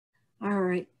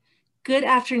Good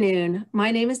afternoon. My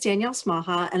name is Danielle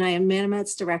Smaha, and I am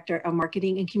Manomet's Director of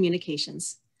Marketing and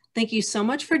Communications. Thank you so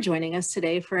much for joining us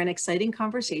today for an exciting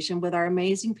conversation with our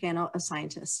amazing panel of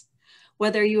scientists.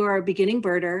 Whether you are a beginning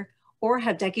birder or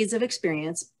have decades of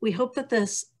experience, we hope that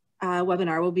this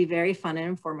webinar will be very fun and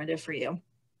informative for you.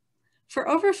 For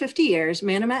over 50 years,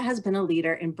 Manomet has been a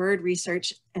leader in bird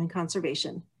research and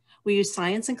conservation. We use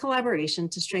science and collaboration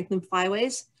to strengthen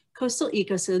flyways, coastal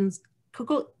ecosystems,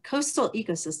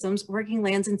 working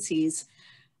lands and seas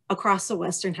across the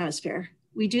Western Hemisphere.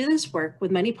 We do this work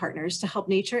with many partners to help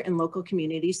nature and local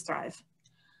communities thrive.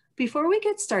 Before we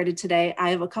get started today, I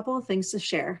have a couple of things to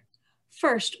share.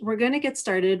 First, we're going to get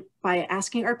started by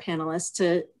asking our panelists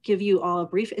to give you all a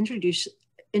brief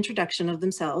introduction of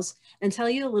themselves and tell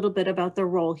you a little bit about their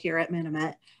role here at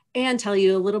Manomet and tell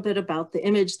you a little bit about the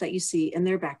image that you see in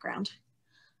their background.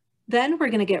 Then we're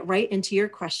going to get right into your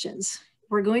questions.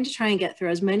 We're going to try and get through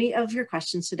as many of your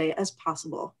questions today as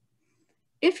possible.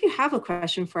 If you have a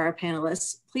question for our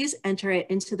panelists, please enter it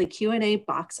into the Q&A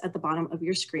box at the bottom of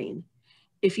your screen.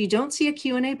 If you don't see a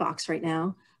Q&A box right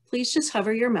now, please just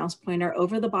hover your mouse pointer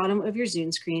over the bottom of your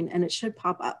Zoom screen and it should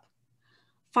pop up.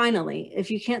 Finally,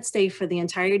 if you can't stay for the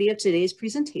entirety of today's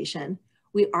presentation,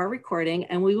 we are recording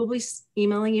and we will be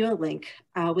emailing you a link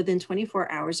within 24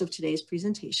 hours of today's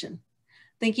presentation.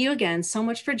 Thank you again so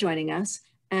much for joining us.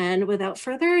 And without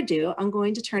further ado, I'm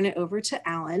going to turn it over to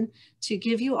Alan to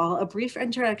give you all a brief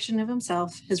introduction of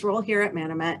himself, his role here at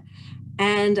Manomet.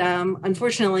 And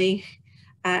unfortunately,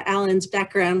 Alan's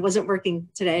background wasn't working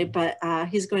today, but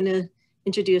he's going to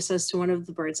introduce us to one of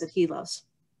the birds that he loves.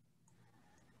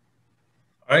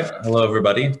 All right, hello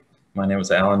everybody. My name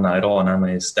is Alan Kneidel and I'm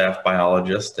a staff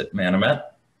biologist at Manomet.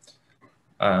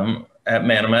 At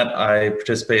Manomet, I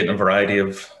participate in a variety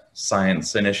of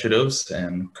science initiatives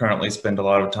and currently spend a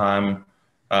lot of time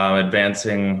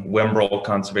advancing Wimbrel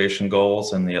conservation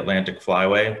goals in the Atlantic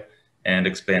Flyway and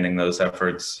expanding those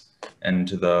efforts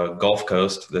into the Gulf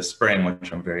Coast this spring,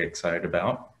 which I'm very excited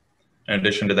about. In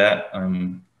addition to that,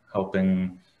 I'm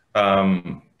helping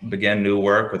begin new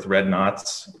work with red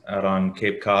knots out on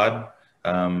Cape Cod,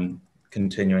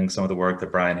 continuing some of the work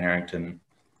that Brian Harrington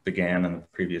began in the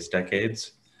previous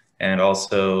decades, and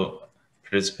also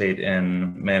participate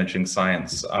in managing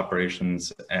science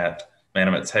operations at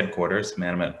Manomet's headquarters,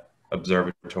 Manomet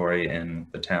Observatory in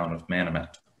the town of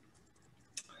Manomet.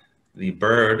 The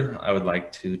bird I would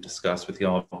like to discuss with you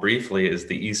all briefly is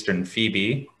the eastern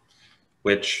phoebe,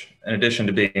 which, in addition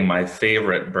to being my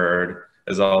favorite bird,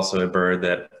 is also a bird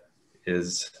that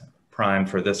is prime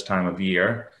for this time of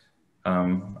year.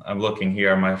 I'm looking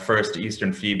here, my first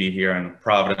eastern phoebe here in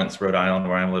Providence, Rhode Island,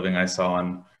 where I'm living, I saw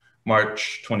on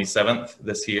March 27th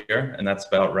this year, and that's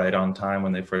about right on time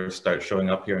when they first start showing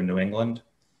up here in New England.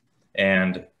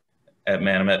 And at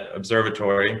Manomet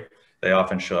Observatory, they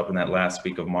often show up in that last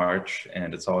week of March,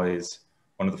 and it's always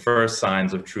one of the first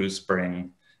signs of true spring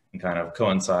and kind of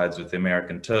coincides with the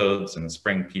American toads and the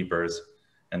spring peepers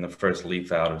and the first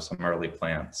leaf out of some early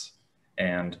plants.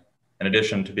 And in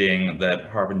addition to being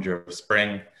that harbinger of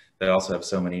spring, they also have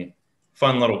so many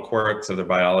fun little quirks of their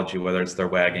biology, whether it's their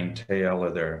wagging tail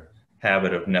or their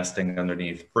habit of nesting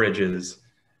underneath bridges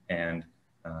and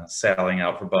sallying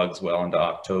out for bugs well into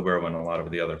October when a lot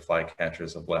of the other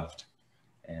flycatchers have left.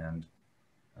 And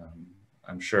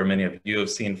I'm sure many of you have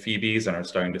seen phoebes and are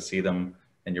starting to see them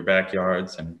in your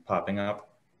backyards and popping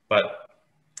up, but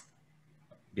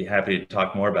be happy to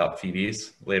talk more about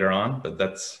phoebes later on, but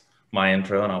that's my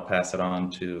intro and I'll pass it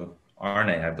on to Arne,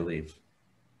 I believe.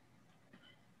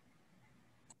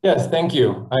 Yes, thank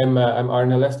you. I'm Arne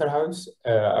Lesterhuis.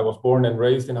 I was born and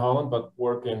raised in Holland, but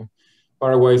work in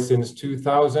Paraguay since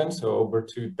 2000, so over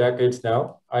 2 decades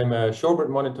now. I'm a shorebird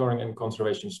monitoring and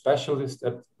conservation specialist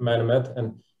at Manomet,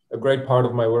 and a great part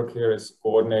of my work here is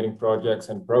coordinating projects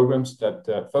and programs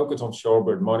that focus on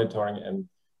shorebird monitoring and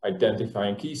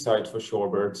identifying key sites for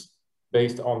shorebirds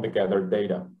based on the gathered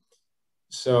data.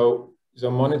 So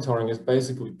monitoring is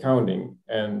basically counting,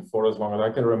 and for as long as I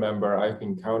can remember, I've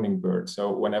been counting birds.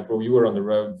 So whenever we were on the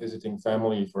road visiting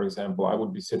family, for example, I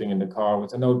would be sitting in the car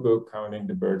with a notebook counting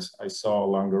the birds I saw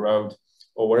along the road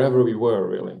or wherever we were,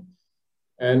 really.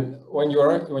 And when you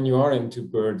are into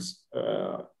birds,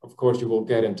 of course, you will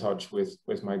get in touch with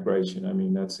migration. I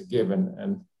mean, that's a given.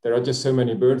 And there are just so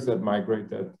many birds that migrate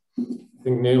that I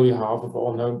think nearly half of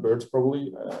all known birds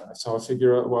probably. I saw a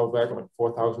figure a while back, like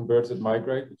 4,000 birds that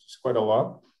migrate, which is quite a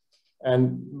lot.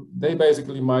 And they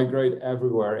basically migrate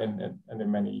everywhere and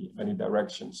in many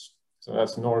directions. So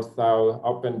that's north, south,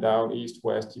 up and down, east,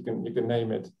 west, you can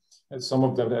name it. And some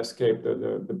of them escape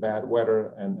the bad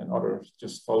weather and others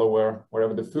just follow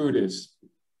wherever the food is.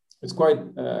 it's quite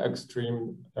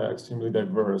extremely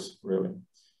diverse, really.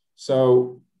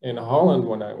 So in Holland,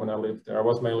 when I lived there, I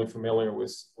was mainly familiar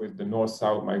with the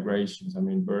north-south migrations. I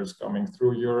mean, birds coming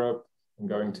through Europe and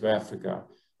going to Africa.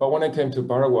 But when I came to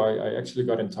Paraguay, I actually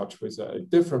got in touch with a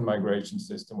different migration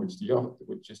system, which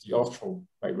is the austral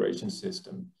migration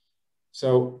system.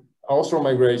 So austral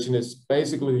migration is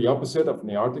basically the opposite of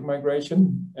Nearctic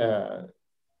migration,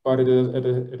 but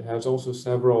it has also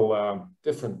several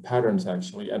different patterns,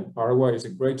 actually. And Paraguay is a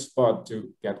great spot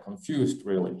to get confused,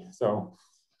 really. So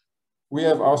we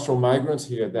have austral migrants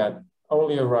here that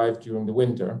only arrive during the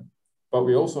winter, but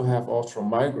we also have austral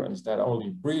migrants that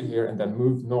only breed here and then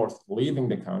move north, leaving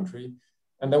the country.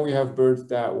 And then we have birds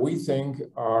that we think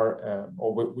are,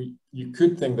 you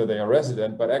could think that they are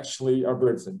resident, but actually are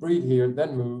birds that breed here,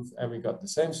 then move, and we got the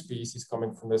same species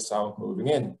coming from the south moving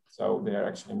in. So they are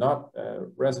actually not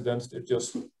residents, they're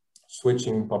just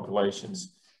switching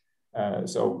populations.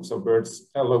 So birds,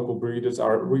 local breeders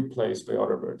are replaced by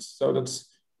other birds. So that's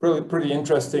pretty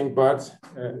interesting, but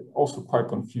also quite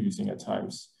confusing at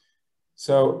times.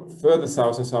 So further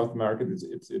south in South America,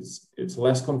 it's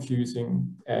less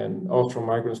confusing, and austral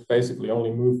migrants basically only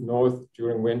move north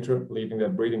during winter, leaving their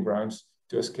breeding grounds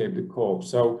to escape the cold.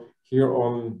 So here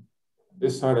on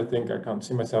this side, I think I can't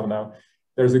see myself now,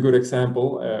 there's a good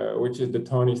example, which is the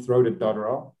tawny-throated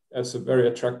dotterel. It's a very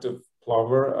attractive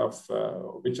plover of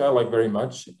which I like very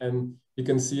much, and you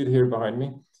can see it here behind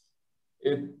me.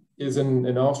 It is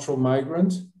an austral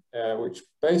migrant, which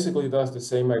basically does the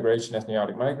same migration as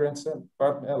Nearctic migrants,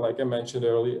 but like I mentioned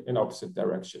earlier, in opposite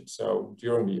direction. So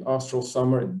during the austral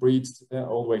summer, it breeds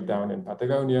all the way down in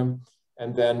Patagonia.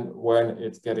 And then when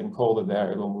it's getting colder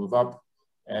there, it'll move up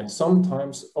and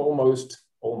sometimes almost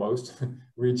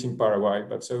reaching Paraguay,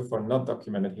 but so far not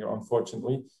documented here,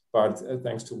 unfortunately. But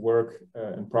thanks to work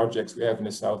and projects we have in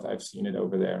the south, I've seen it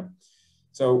over there.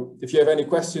 So if you have any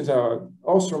questions about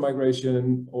austral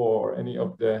migration or any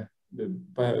of the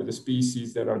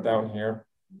species that are down here,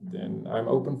 then I'm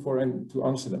open to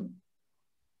answer them.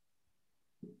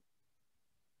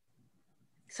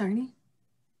 Arne?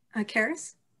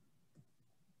 Karis?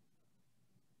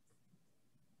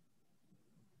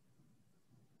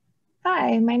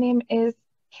 Hi, my name is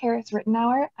Karis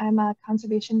Ritenour. I'm a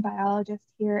conservation biologist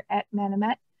here at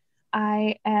Manomet.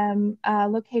 I am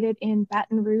located in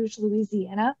Baton Rouge,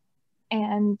 Louisiana,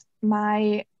 and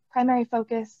my primary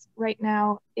focus right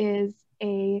now is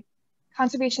a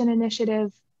conservation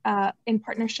initiative in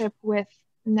partnership with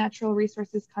Natural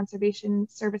Resources Conservation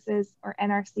Services, or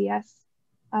NRCS.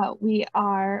 We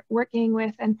are working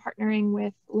with and partnering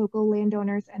with local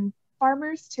landowners and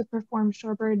farmers to perform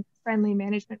shorebird-friendly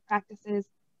management practices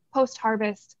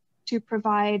post-harvest to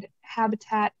provide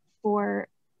habitat for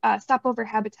stopover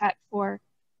habitat for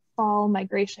fall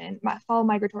migratory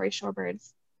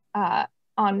shorebirds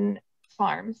on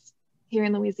farms here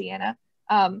in Louisiana.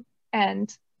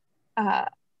 And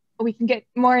we can get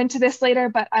more into this later,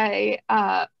 but I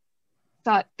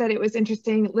thought that it was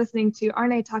interesting listening to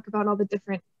Arne talk about all the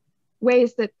different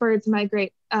ways that birds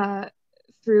migrate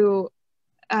through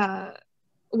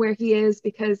where he is,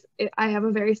 because I have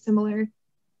a very similar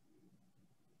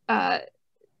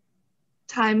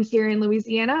time here in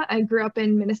Louisiana. I grew up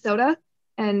in Minnesota,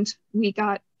 and we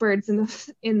got birds in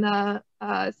the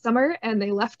summer and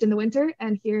they left in the winter.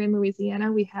 And here in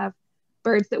Louisiana, we have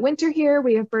birds that winter here,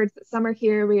 we have birds that summer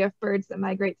here, we have birds that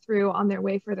migrate through on their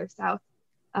way further south.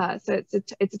 So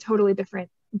it's a totally different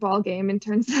ball game in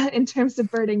terms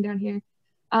of birding down here.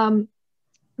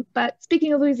 But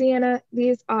speaking of Louisiana,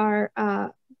 these are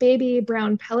baby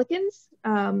brown pelicans,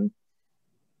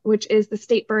 which is the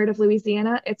state bird of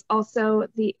Louisiana. It's also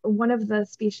one of the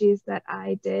species that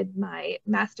I did my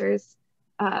master's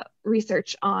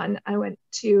research on. I went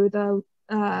to the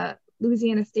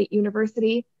Louisiana State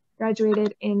University,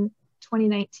 graduated in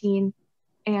 2019,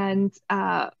 and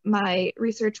my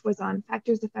research was on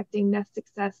factors affecting nest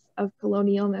success of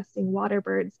colonial nesting water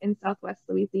birds in Southwest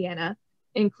Louisiana,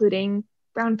 including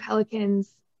brown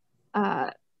pelicans,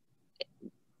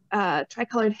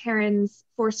 tricolored herons,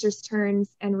 Forster's terns,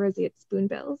 and roseate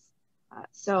spoonbills.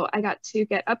 So I got to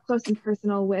get up close and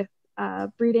personal with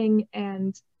breeding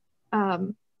and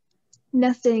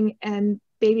nesting and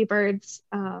baby birds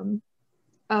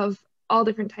of all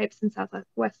different types in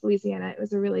Southwest Louisiana. It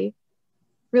was a really,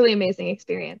 really amazing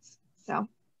experience. So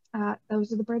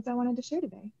those are the birds I wanted to share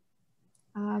today.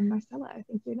 Marcela, I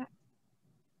think you're next.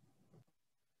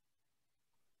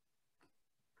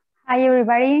 Hi,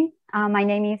 everybody. My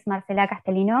name is Marcela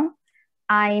Castellino.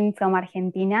 I'm from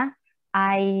Argentina.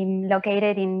 I'm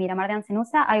located in Miramar de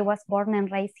Ancenusa. I was born and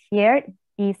raised here.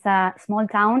 It's a small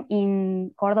town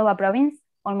in Córdoba province.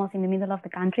 almost in the middle of the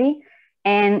country,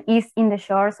 and is in the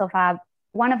shores of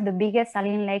one of the biggest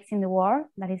saline lakes in the world,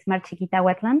 that is Mar Chiquita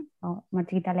wetland, or Mar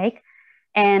Chiquita Lake.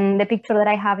 And the picture that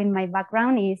I have in my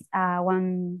background is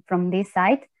one from this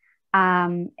site.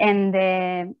 And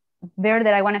the bird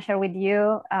that I want to share with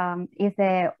you is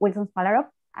the Wilson's phalarope.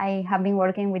 I have been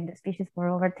working with the species for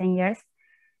over 10 years.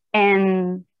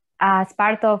 And as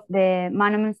part of the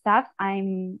Manomet staff,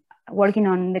 I'm working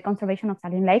on the conservation of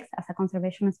saline lakes as a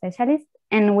conservation specialist.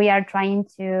 And we are trying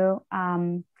to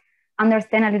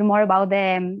understand a little more about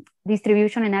the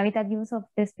distribution and habitat use of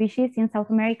the species in South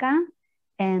America.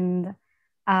 And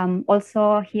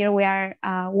also here we are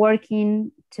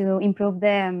working to improve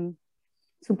the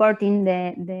supporting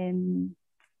the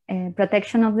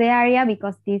protection of the area,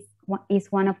 because this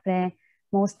is one of the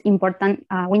most important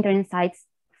wintering sites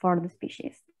for the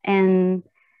species. And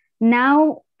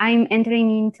now I'm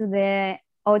entering into the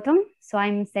autumn, so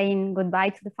I'm saying goodbye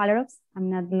to the phalaropes.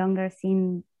 I'm not longer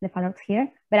seeing the phalaropes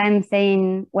here, but I'm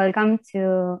saying welcome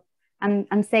to,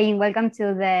 I'm saying welcome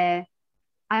to the,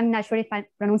 I'm not sure if I'm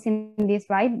pronouncing this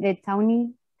right, the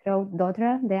tawny throat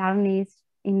daughter. The Arne is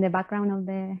in the background of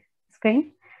the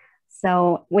screen.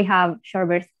 So we have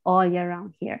shorebirds all year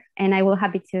round here. And I will be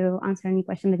happy to answer any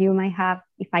question that you might have,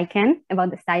 if I can,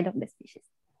 about the site of the species.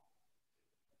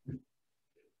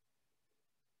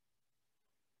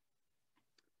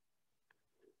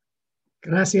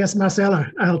 Gracias,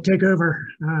 Marcela. I'll take over.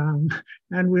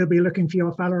 And we'll be looking for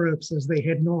your phalaropes as they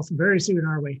head north very soon,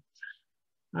 are we?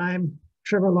 I'm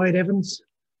Trevor Lloyd-Evans.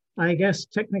 I guess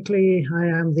technically I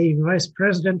am the Vice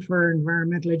President for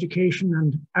Environmental Education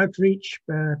and Outreach,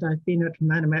 but I've been at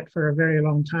Manomet for a very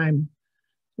long time.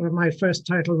 Well, my first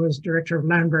title was Director of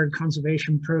Landbird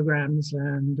Conservation Programs,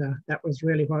 and that was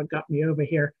really what got me over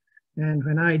here. And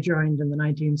when I joined in the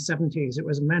 1970s, it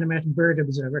was Manomet Bird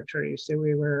Observatory, so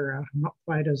we were not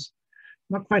quite as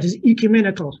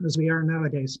ecumenical as we are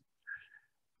nowadays.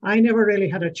 I never really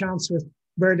had a chance with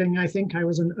birding. I think I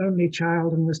was an only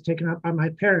child and was taken up by my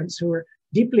parents, who were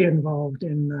deeply involved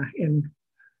in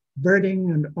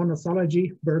birding and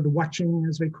ornithology, bird watching,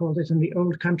 as we called it in the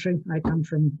old country. I come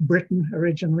from Britain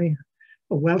originally,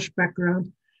 a Welsh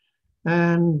background.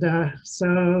 And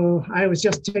so I was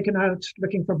just taken out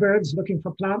looking for birds, looking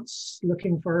for plants,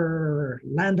 looking for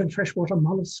land and freshwater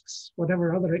mollusks,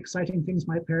 whatever other exciting things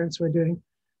my parents were doing.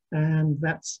 And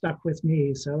that stuck with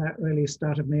me. So that really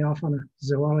started me off on a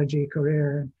zoology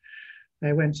career.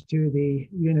 I went to the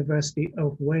University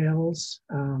of Wales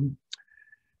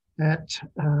at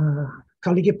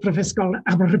Colegio Professional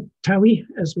Abertawe,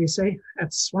 as we say,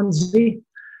 at Swansea.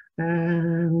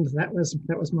 And that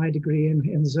was my degree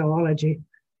in zoology.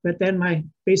 But then my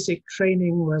basic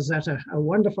training was at a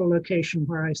wonderful location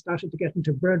where I started to get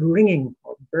into bird ringing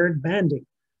or bird banding.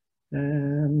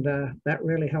 And that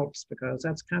really helps, because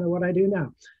that's kind of what I do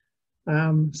now.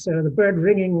 So the bird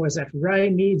ringing was at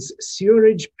Rye-Mead's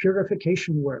Sewerage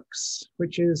Purification Works,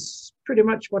 which is pretty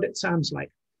much what it sounds like.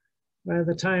 By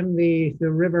the time the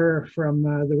river from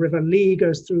the River Lee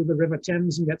goes through the River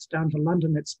Thames and gets down to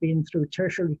London, it's been through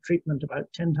tertiary treatment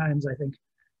about 10 times, I think.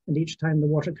 And each time the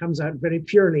water comes out very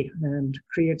purely and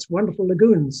creates wonderful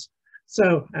lagoons.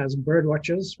 So as bird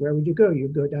watchers, where would you go? You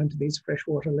go down to these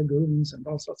freshwater lagoons, and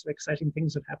all sorts of exciting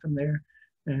things have happened there.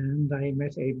 And I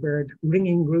met a bird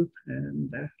ringing group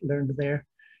and learned there.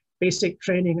 Basic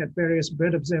training at various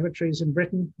bird observatories in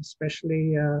Britain,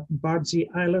 especially Bardsey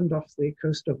Island off the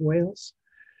coast of Wales.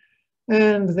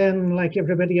 And then, like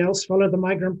everybody else, follow the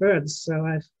migrant birds. So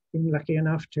I've been lucky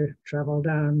enough to travel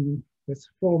down with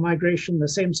fall migration, the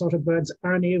same sort of birds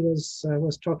Arne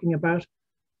was talking about.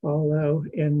 Although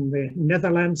in the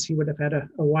Netherlands, he would have had a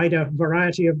wider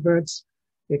variety of birds,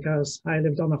 because I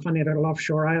lived on a funny little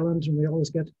offshore island, and we always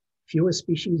get fewer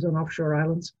species on offshore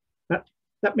islands. But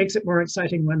that makes it more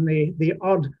exciting when the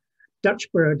odd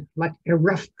Dutch bird, like a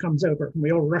ruff, comes over, and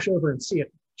we all rush over and see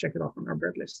it, check it off on our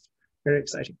bird list. Very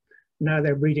exciting. Now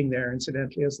they're breeding there,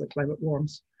 incidentally, as the climate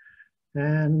warms.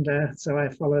 And so I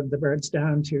followed the birds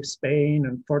down to Spain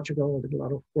and Portugal, did a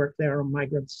lot of work there on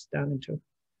migrants down into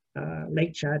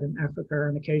Lake Chad in Africa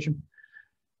on occasion.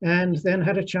 And then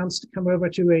had a chance to come over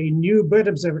to a new bird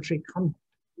observatory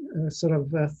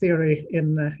theory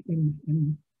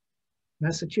in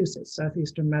Massachusetts,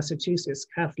 southeastern Massachusetts.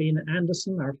 Kathleen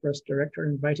Anderson, our first director,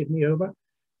 invited me over,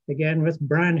 again with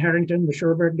Brian Harrington, the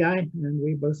Shorebird guy, and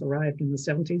we both arrived in the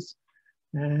 70s,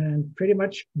 and pretty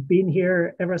much been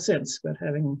here ever since, but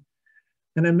having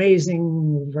an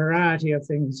amazing variety of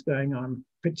things going on.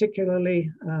 Particularly,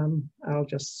 I'll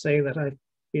just say that I've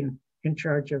been in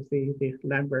charge of the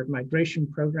Landbird Migration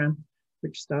Program,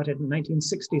 which started in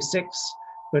 1966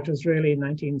 which was really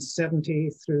 1970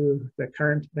 through the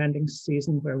current banding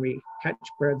season, where we catch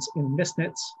birds in mist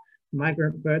nets,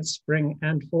 migrant birds, spring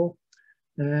and fall.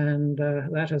 And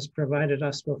that has provided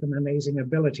us with an amazing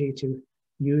ability to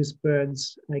use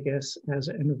birds, I guess, as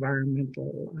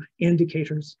environmental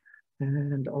indicators,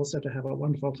 and also to have a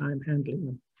wonderful time handling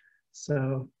them.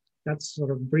 So that's sort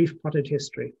of brief potted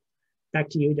history. Back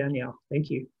to you, Danielle. Thank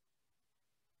you.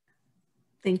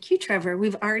 Thank you, Trevor.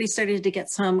 We've already started to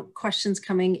get some questions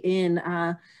coming in,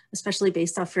 especially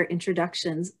based off your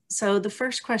introductions. So the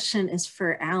first question is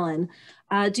for Alan.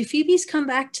 Do phoebes come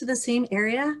back to the same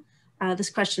area?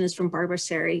 This question is from Barbara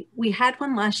Sari. We had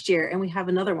one last year and we have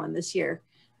another one this year.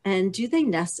 And do they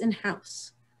nest in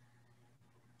house?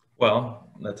 Well,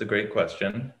 that's a great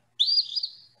question.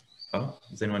 Oh,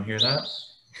 does anyone hear that?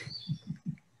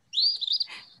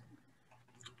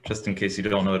 Just in case you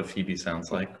don't know what a phoebe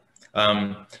sounds like.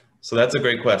 So that's a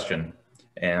great question,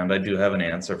 and I do have an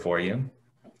answer for you.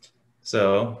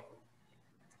 So,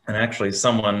 and actually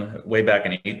someone way back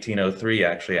in 1803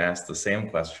 actually asked the same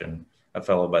question, a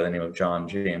fellow by the name of John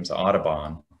James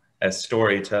Audubon. As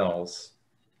story tells,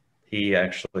 he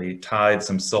actually tied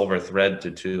some silver thread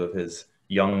to two of his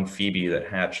young phoebe that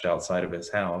hatched outside of his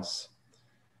house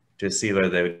to see whether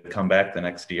they would come back the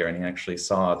next year, and he actually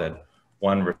saw that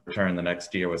one returned the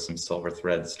next year with some silver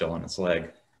thread still on its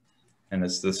leg. And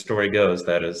as the story goes,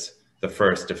 that is the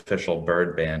first official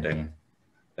bird banding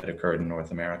that occurred in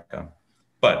North America.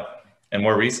 But in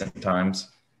more recent times,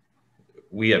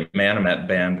 we at Manomet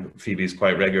band phoebes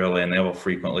quite regularly, and they will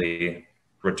frequently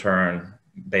return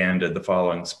banded the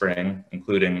following spring,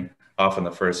 including often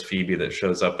the first phoebe that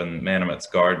shows up in Manomet's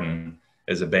garden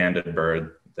is a banded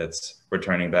bird that's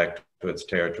returning back to its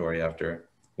territory after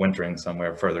wintering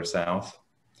somewhere further south.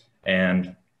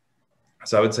 And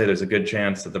so I would say there's a good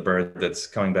chance that the bird that's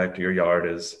coming back to your yard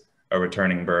is a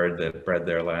returning bird that bred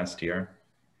there last year,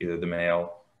 either the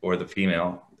male or the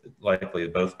female. Likely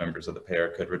both members of the pair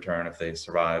could return if they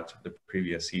survived the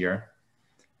previous year.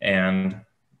 And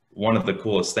one of the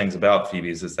coolest things about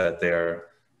phoebes is that they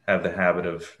have the habit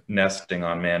of nesting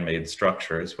on man-made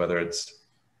structures, whether it's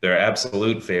their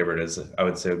absolute favorite is, I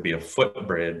would say, would be a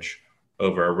footbridge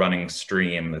over a running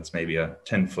stream that's maybe a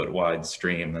 10-foot wide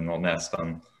stream, then they'll nest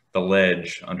on the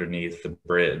ledge underneath the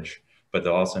bridge, but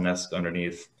they'll also nest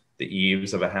underneath the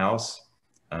eaves of a house,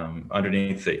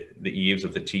 underneath the eaves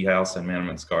of the tea house in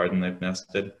Manomet's garden they've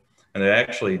nested. And they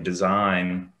actually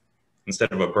design,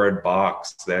 instead of a bird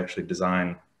box, they actually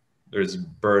design, there's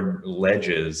bird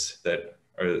ledges that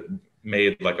are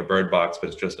made like a bird box, but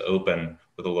it's just open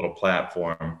with a little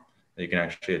platform that you can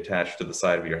actually attach to the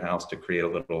side of your house to create a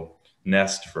little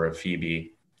nest for a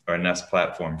phoebe, or a nest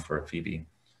platform for a phoebe.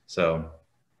 So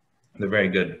they're very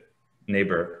good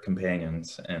neighbor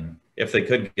companions, and if they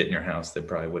could get in your house, they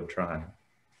probably would try.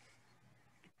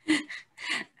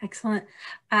 Excellent.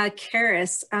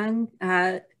 Karis,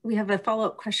 we have a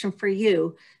follow-up question for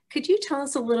you. Could you tell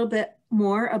us a little bit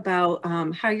more about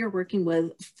how you're working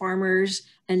with farmers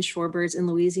and shorebirds in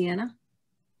Louisiana?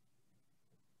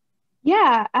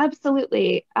 Yeah,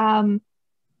 absolutely. Farming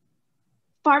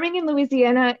in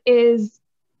Louisiana is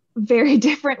very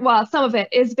different. Well, some of it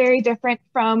is very different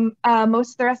from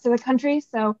most of the rest of the country.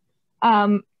 So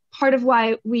part of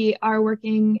why we are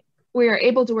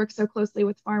able to work so closely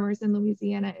with farmers in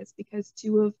Louisiana is because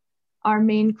two of our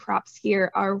main crops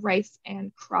here are rice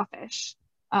and crawfish.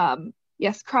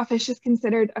 Yes, crawfish is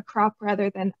considered a crop rather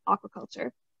than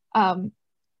aquaculture.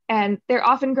 And they're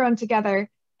often grown together,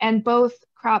 and both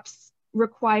crops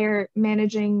require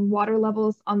managing water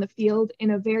levels on the field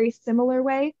in a very similar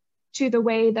way to the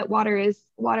way that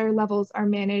water levels are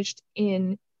managed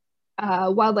in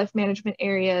wildlife management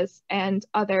areas and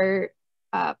other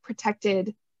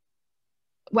protected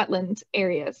wetland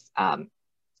areas.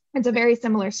 It's a very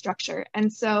similar structure.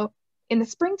 And so in the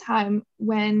springtime,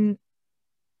 when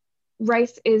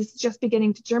rice is just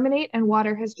beginning to germinate and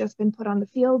water has just been put on the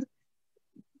field,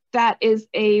 that is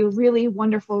a really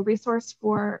wonderful resource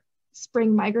for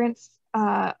spring migrants.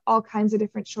 All kinds of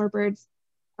different shorebirds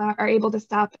are able to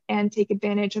stop and take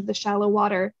advantage of the shallow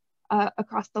water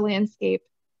across the landscape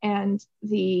and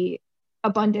the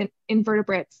abundant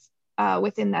invertebrates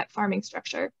within that farming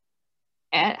structure.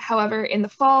 However, in the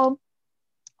fall,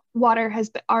 water has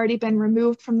already been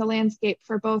removed from the landscape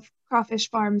for both crawfish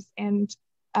farms and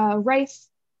rice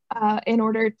in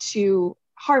order to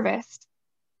harvest.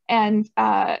 And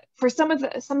for some of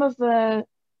the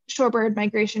shorebird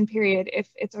migration period, if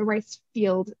it's a rice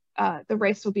field, the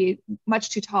rice will be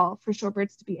much too tall for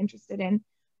shorebirds to be interested in.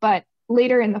 But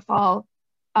later in the fall,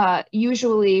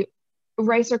 usually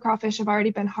rice or crawfish have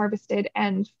already been harvested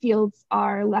and fields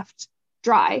are left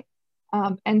dry.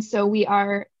 And so we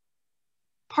are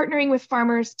partnering with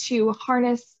farmers to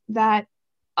harness that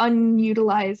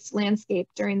unutilized landscape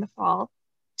during the fall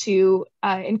to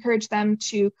encourage them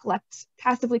to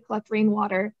passively collect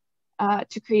rainwater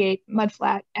to create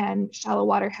mudflat and shallow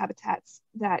water habitats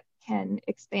that can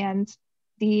expand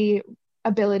the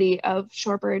ability of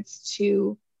shorebirds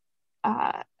to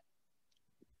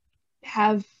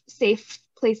have safe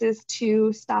places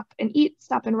to stop and eat,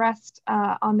 stop and rest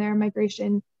on their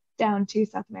migration down to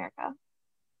South America.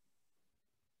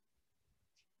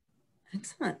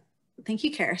 Excellent. Thank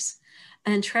you, Karis.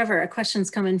 And Trevor, a question's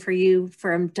coming for you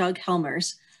from Doug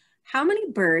Helmers. How many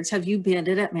birds have you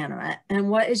banded at Manomet, and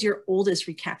what is your oldest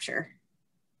recapture?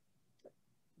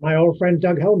 My old friend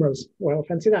Doug Helmers. Well,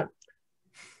 fancy that.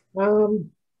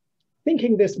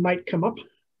 Thinking this might come up,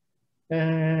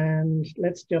 and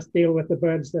let's just deal with the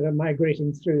birds that are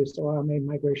migrating through. So our main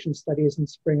migration studies in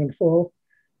spring and fall.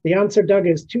 The answer, Doug,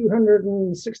 is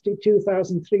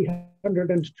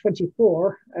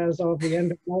 262,324 as of the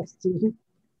end of last season.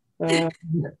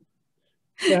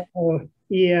 So,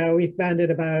 yeah, we've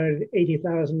banded about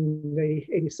 80,000,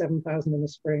 87,000 in the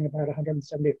spring, about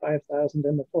 175,000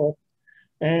 in the fall.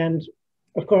 And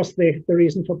of course, the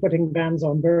reason for putting bans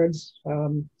on birds,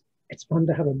 it's fun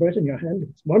to have a bird in your hand.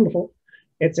 It's wonderful.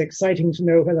 It's exciting to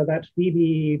know whether that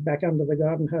Phoebe back under the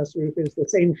garden house roof is the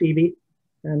same Phoebe.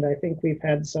 And I think we've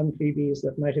had some Phoebes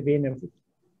that might have been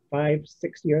 5,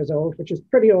 6 years old, which is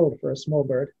pretty old for a small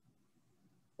bird.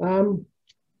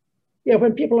 Yeah,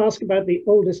 when people ask about the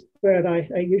oldest bird, I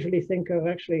usually think of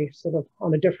actually sort of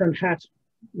on a different hat,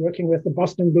 working with the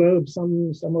Boston Globe.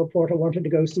 Some reporter wanted to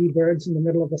go see birds in the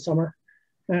middle of the summer.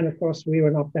 And of course, we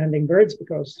were not banding birds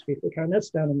because we put our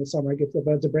nets down in the summer, give the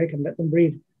birds a break and let them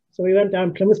breed. So we went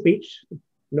down Plymouth Beach,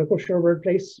 local shorebird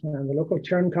place, and the local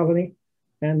tern colony.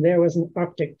 And there was an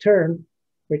Arctic tern,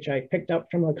 which I picked up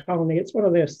from the colony. It's one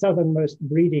of their southernmost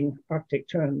breeding Arctic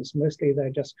terns. Mostly they're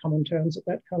just common terns at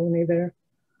that colony there.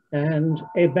 And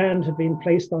a band had been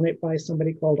placed on it by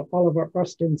somebody called Oliver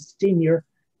Austin Sr.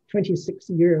 26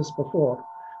 years before.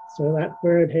 So that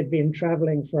bird had been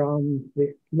traveling from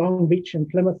the Long Beach in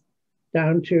Plymouth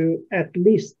down to at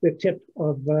least the tip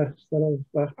of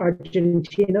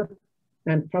Argentina,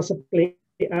 and possibly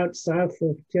out south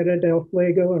of Tierra del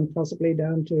Fuego, and possibly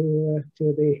down to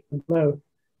the Low,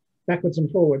 backwards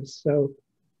and forwards. So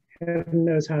heaven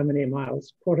knows how many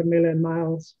miles, 250,000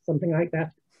 miles, something like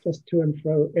that, just to and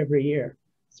fro every year.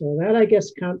 So that, I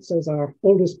guess, counts as our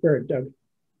oldest bird, Doug.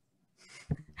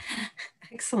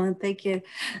 Excellent, thank you.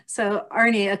 So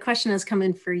Arne, a question has come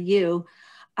in for you.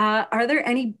 Are there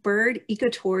any bird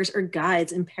ecotours or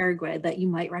guides in Paraguay that you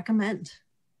might recommend?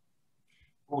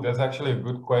 Oh, that's actually a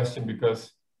good question,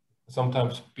 because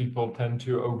sometimes people tend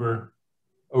to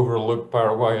overlook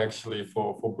Paraguay actually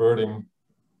for birding.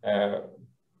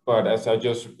 But as I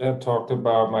just talked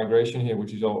about migration here,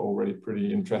 which is already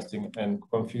pretty interesting and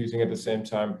confusing at the same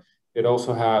time, it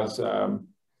also has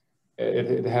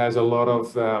it has a lot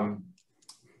of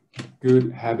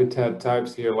good habitat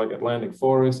types here, like Atlantic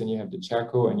forest, and you have the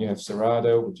Chaco, and you have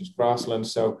Cerrado, which is grassland.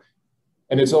 So,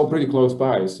 and it's all pretty close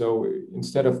by. So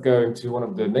instead of going to one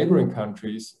of the neighboring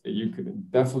countries, you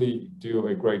could definitely do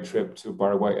a great trip to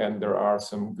Paraguay. And there are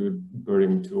some good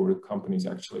birding tour companies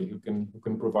actually who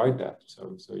can provide that.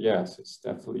 So yes, it's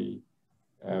definitely.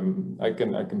 I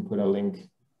can put a link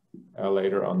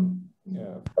later on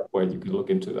where you can look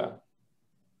into that.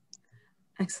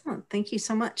 Excellent, thank you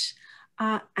so much.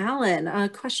 Alan, a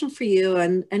question for you,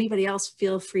 and anybody else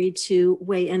feel free to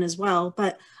weigh in as well,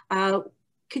 but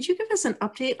could you give us an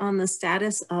update on the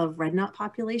status of red knot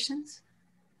populations?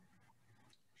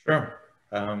 Sure.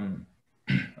 I'm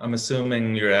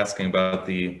assuming you're asking about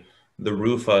the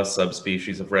rufa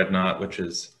subspecies of red knot, which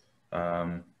is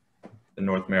the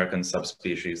North American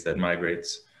subspecies that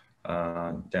migrates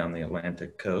down the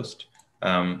Atlantic coast.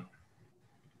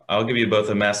 I'll give you both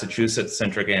a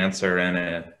Massachusetts-centric answer and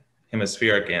a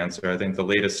hemispheric answer. I think the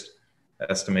latest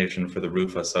estimation for the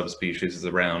rufa subspecies is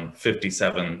around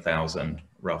 57,000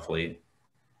 roughly.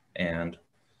 And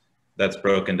that's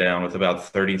broken down with about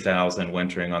 30,000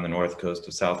 wintering on the north coast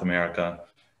of South America,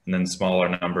 and then smaller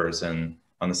numbers on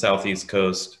the southeast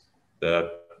coast,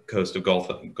 the coast of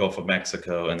Gulf of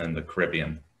Mexico, and then the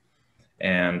Caribbean.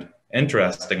 And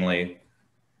interestingly,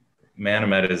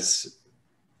 Manomet is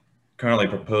currently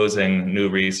proposing new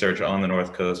research on the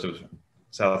north coast of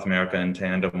South America in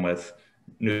tandem with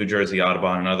New Jersey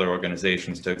Audubon and other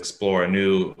organizations to explore a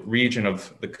new region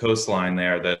of the coastline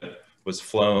there that was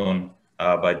flown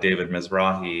by David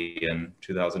Mizrahi in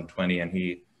 2020, and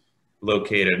he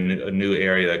located a new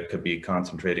area that could be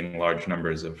concentrating large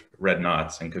numbers of red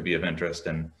knots and could be of interest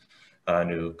in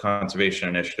new conservation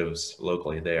initiatives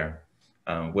locally there.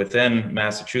 Within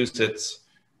Massachusetts,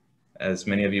 as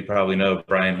many of you probably know,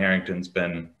 Brian Harrington's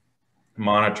been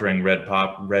monitoring red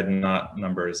knot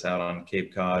numbers out on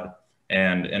Cape Cod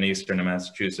and in eastern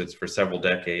Massachusetts for several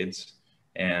decades.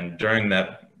 And during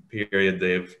that period,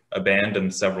 they've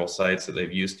abandoned several sites that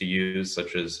they've used to use,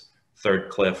 such as Third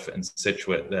Cliff and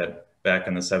Scituate, that back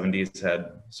in the 70s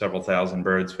had several thousand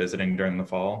birds visiting during the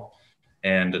fall.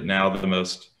 And now the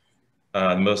most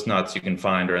knots you can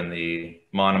find are in the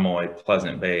Manomet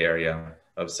Pleasant Bay area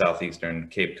of southeastern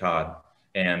Cape Cod.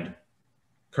 And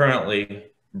currently,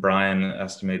 Brian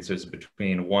estimates there's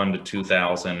between 1,000 to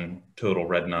 2,000 total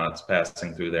red knots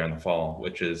passing through there in the fall,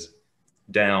 which is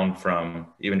down from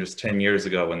even just 10 years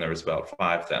ago when there was about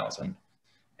 5,000.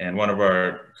 And one of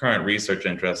our current research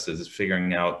interests is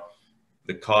figuring out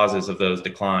the causes of those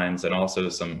declines and also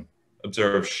some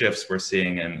observed shifts we're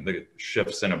seeing in the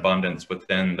shifts in abundance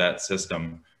within that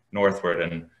system northward,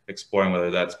 and exploring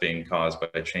whether that's being caused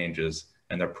by changes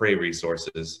in their prey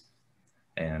resources.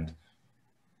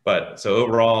 But so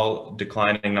overall,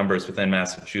 declining numbers within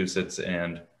Massachusetts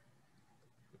and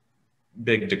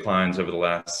big declines over the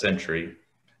last century.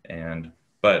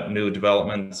 But new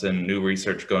developments and new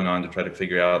research going on to try to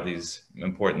figure out these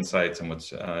important sites and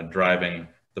what's driving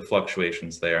the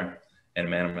fluctuations there. And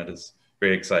Manomet is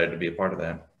very excited to be a part of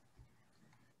that.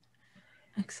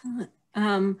 Excellent.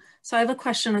 So I have a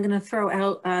question I'm going to throw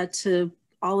out to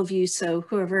all of you, so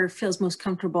whoever feels most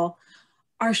comfortable.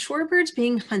 Are shorebirds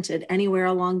being hunted anywhere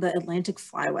along the Atlantic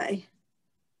Flyway?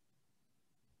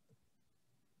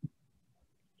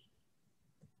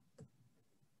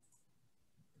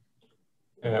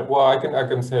 Well, I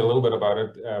can say a little bit about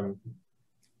it,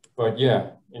 but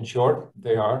yeah, in short,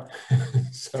 they are.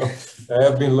 So I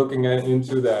have been looking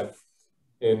into that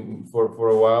for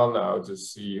a while now to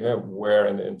see where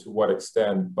and to what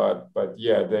extent. But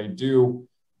yeah, they do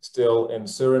still in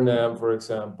Suriname, for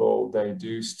example. They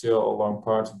do still along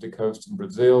parts of the coast in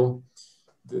Brazil.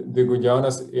 The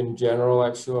Guyanas in general,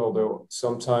 actually, although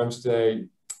sometimes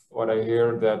what I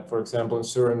hear that, for example, in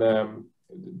Suriname,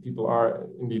 people are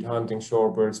indeed hunting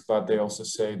shorebirds, but they also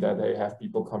say that they have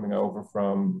people coming over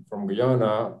from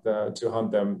Guyana to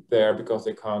hunt them there because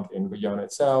they can't in Guyana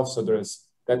itself. So there's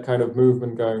that kind of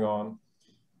movement going on.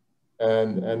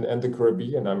 And the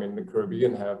Caribbean, I mean, the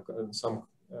Caribbean have some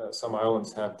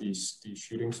islands have these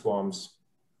shooting swamps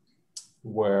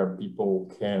where people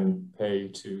can pay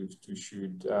to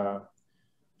shoot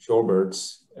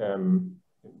shorebirds.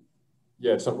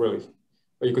 Yeah, it's not really.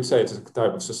 But you could say it's a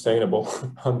type of sustainable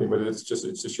hunting, but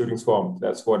it's a shooting swamp.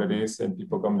 That's what it is, and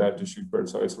people come there to shoot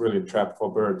birds. So it's really a trap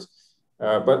for birds.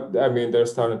 But I mean, they're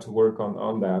starting to work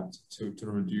on that to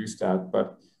reduce that.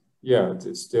 But yeah, it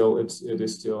is still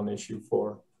an issue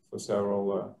for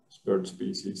several bird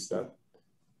species.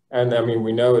 And I mean,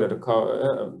 we know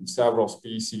that several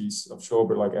species of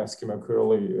shorebird, like Eskimo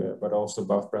curlew, but also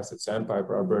buff-breasted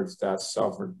sandpiper, are birds that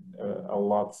suffered a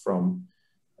lot from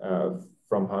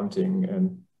hunting,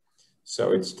 and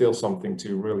so it's still something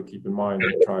to really keep in mind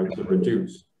and try to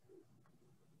reduce.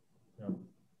 Yeah.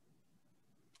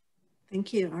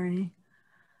 Thank you, Arne.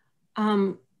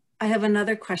 I have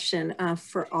another question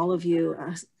for all of you.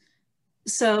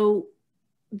 So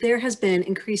there has been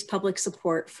increased public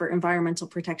support for environmental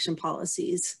protection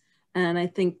policies, and I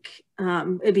think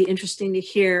it'd be interesting to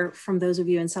hear from those of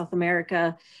you in South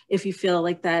America if you feel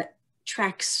like that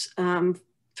tracks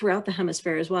throughout the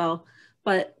hemisphere as well.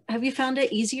 But have you found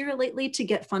it easier lately to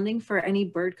get funding for any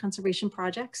bird conservation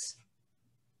projects?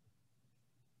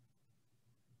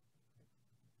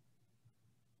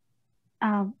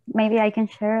 Maybe I can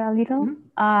share a little.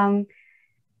 Mm-hmm.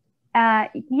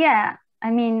 Yeah,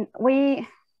 I mean,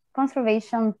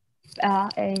 conservation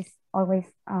is always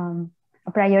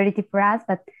a priority for us,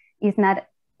 but it's not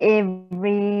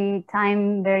every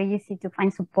time very easy to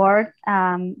find support.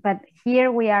 But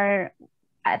here we are,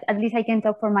 at least I can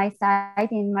talk for my side.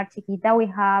 In Mar Chiquita, we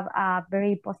have a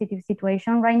very positive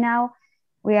situation right now.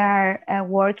 We are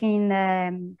working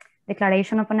the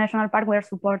declaration of a national park. We are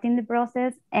supporting the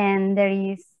process, and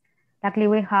luckily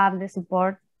we have the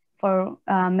support for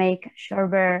make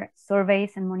shorebird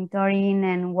surveys and monitoring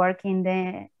and working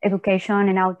the education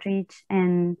and outreach.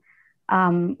 And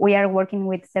we are working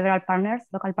with several partners,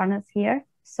 local partners here.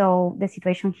 So the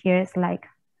situation here is like,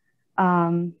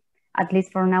 at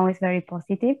least for now, is very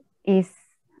positive.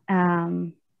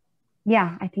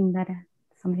 Yeah, I think that is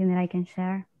something that I can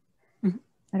share. Mm-hmm.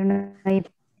 I don't know if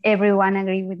everyone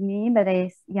agree with me, but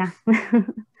yeah.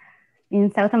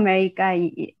 In South America,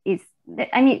 I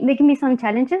mean, there can be some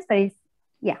challenges, but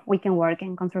yeah, we can work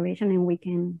in conservation and we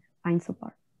can find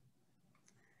support.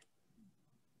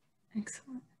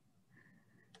 Excellent.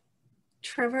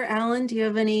 Trevor, Alan, do you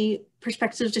have any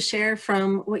perspectives to share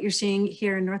from what you're seeing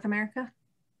here in North America?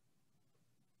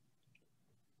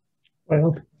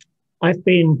 Well, I've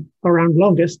been around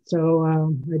longest, so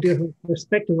I do have a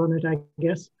perspective on it, I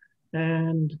guess.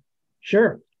 And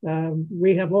sure,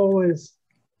 we have always,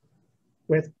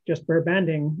 with just bird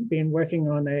banding, been working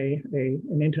on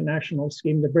an international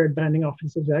scheme. The bird banding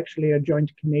office is actually a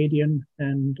joint Canadian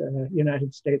and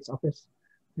United States office.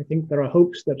 I think there are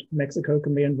hopes that Mexico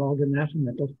can be involved in that and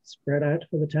it'll spread out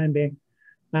for the time being.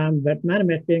 But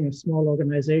Manomet, being a small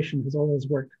organization, has always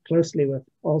worked closely with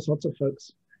all sorts of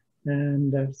folks.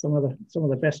 And some of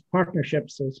the best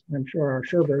partnerships, as I'm sure our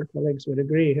Shorebird colleagues would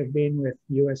agree, have been with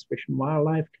US Fish and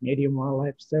Wildlife, Canadian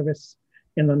Wildlife Service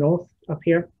in the north up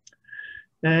here.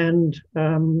 And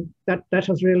that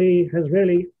has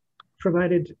really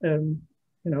provided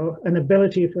an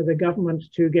ability for the government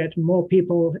to get more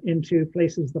people into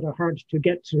places that are hard to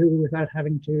get to without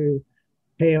having to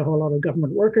pay a whole lot of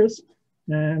government workers,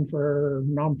 and for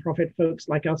nonprofit folks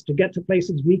like us to get to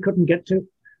places we couldn't get to.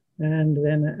 And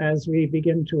then as we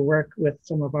begin to work with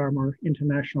some of our more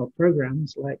international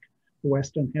programs, like the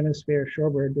Western Hemisphere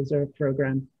Shorebird Reserve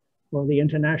Program or the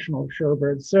International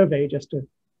Shorebird Survey, just to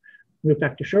move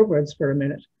back to shorebirds for a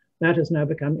minute, that has now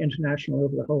become international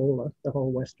over the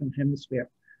whole Western Hemisphere.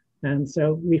 And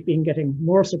so we've been getting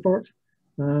more support.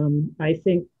 I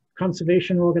think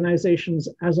conservation organizations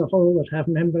as a whole that have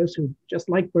members who just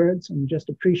like birds and just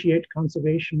appreciate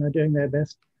conservation are doing their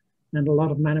best. And a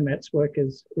lot of Manomet's work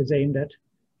is aimed at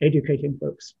educating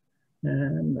folks.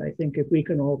 And I think if we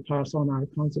can all pass on our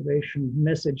conservation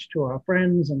message to our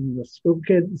friends and the school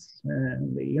kids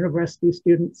and the university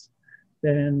students,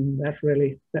 then that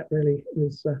really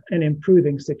is an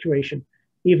improving situation.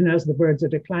 Even as the birds are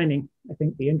declining, I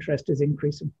think the interest is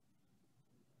increasing.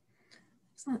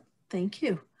 Excellent, thank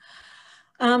you.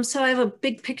 So I have a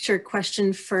big picture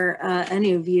question for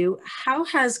any of you. How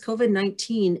has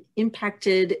COVID-19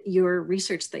 impacted your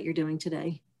research that you're doing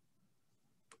today?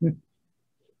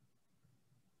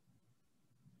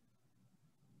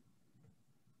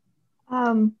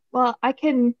 Well, I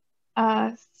can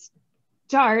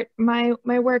start. My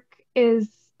work is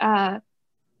a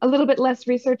little bit less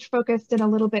research focused and a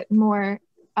little bit more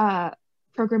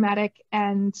programmatic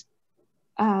and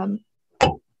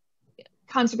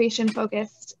conservation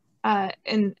focused,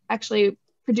 and actually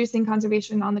producing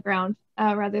conservation on the ground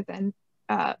rather than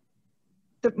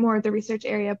more the research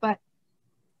area. But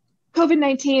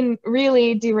COVID-19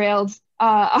 really derailed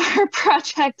our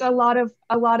project. A lot of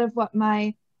what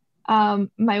my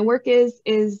work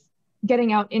is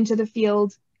getting out into the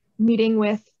field, meeting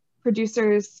with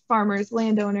producers, farmers,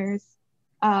 landowners,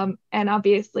 and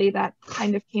obviously that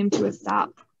kind of came to a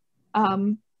stop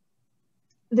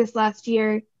this last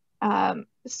year.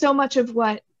 So much of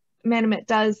what Manomet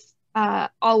does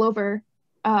all over,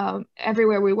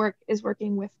 everywhere we work, is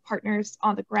working with partners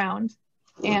on the ground.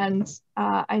 And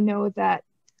I know that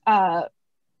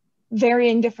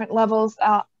varying different levels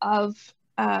of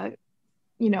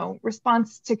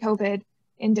response to COVID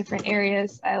in different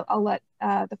areas. I'll let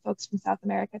the folks from South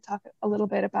America talk a little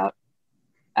bit about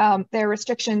their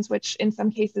restrictions, which in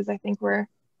some cases I think were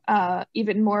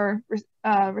even more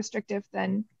restrictive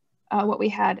than what we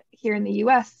had here in the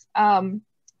US.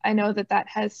 I know that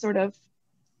has sort of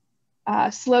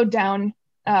slowed down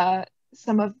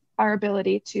some of our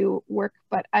ability to work,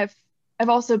 but I've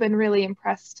also been really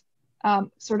impressed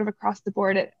sort of across the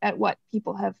board at what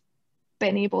people have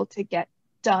been able to get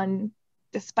done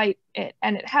despite it.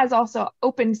 And it has also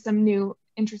opened some new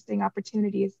interesting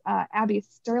opportunities. Abby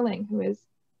Sterling, who is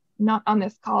not on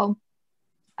this call,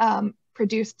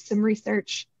 produced some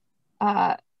research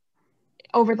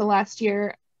over the last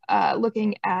year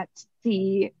looking at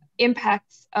the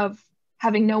impacts of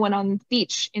having no one on the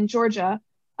beach in Georgia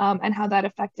and how that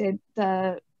affected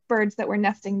the birds that were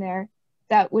nesting there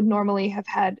that would normally have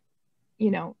had,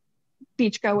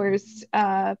 beachgoers,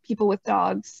 people with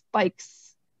dogs,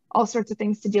 bikes, all sorts of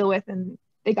things to deal with, and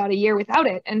they got a year without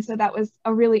it. And so that was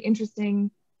a really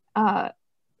interesting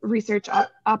research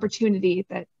opportunity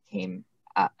that came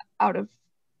out of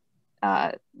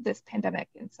this pandemic.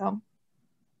 And so,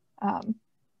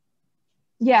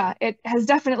 yeah, it has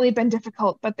definitely been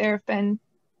difficult, but there have been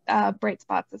bright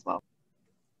spots as well.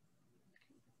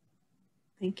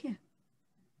 Thank you.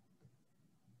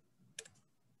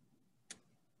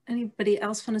 Anybody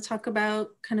else want to talk about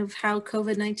kind of how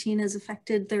COVID-19 has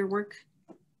affected their work?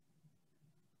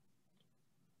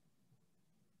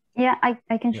 Yeah,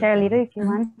 I can share a little if you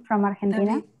want, from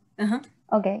Argentina.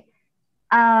 Okay.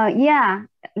 Yeah,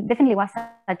 definitely was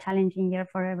a challenging year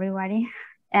for everybody.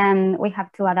 and we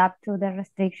have to adapt to the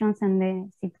restrictions and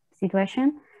the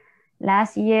situation.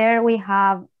 Last year, we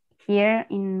have here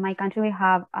in my country, we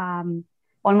have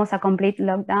almost a complete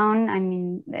lockdown. I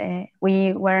mean,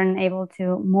 we weren't able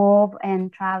to move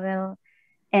and travel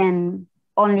and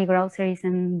only groceries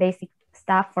and basic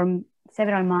stuff for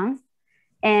several months.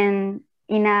 And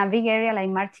in a big area like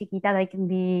Mar Chiquita, that can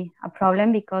be a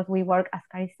problem because we work, as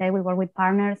Karis said, we work with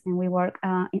partners and we work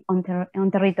on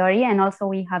territory. And also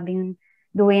we have been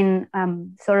doing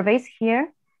surveys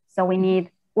here. So we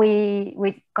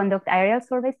conduct aerial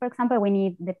surveys, for example. We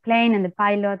need the plane and the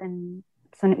pilot, and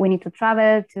so we need to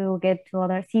travel to get to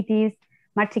other cities.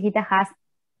 Mar Chiquita has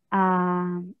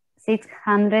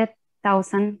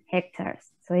 600,000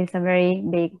 hectares. So it's a very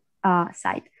big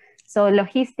site. So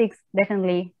logistics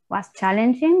definitely was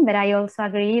challenging, but I also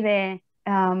agree that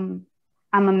I'm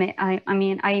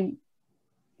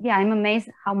amazed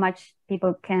how much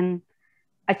people can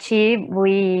achieve.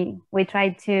 We try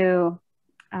to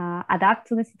adapt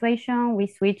to the situation. We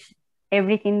switch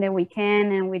everything that we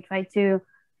can, and we try to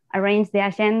arrange the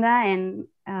agenda. And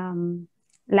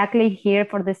luckily here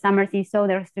for the summer season,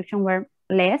 the restrictions were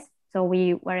less, so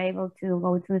we were able to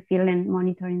go to the field and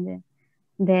monitoring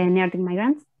the Nearctic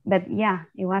migrants. But yeah,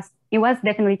 it was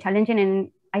definitely challenging,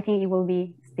 and I think it will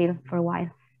be still for a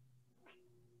while.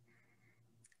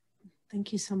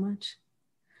 Thank you so much.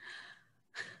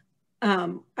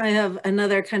 I have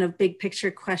another kind of big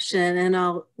picture question, and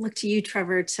I'll look to you,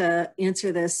 Trevor, to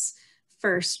answer this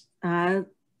first due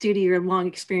to your long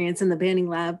experience in the banding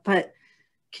lab. But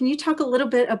can you talk a little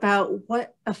bit about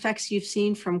what effects you've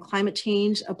seen from climate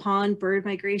change upon bird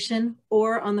migration,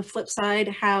 or on the flip side,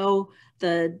 how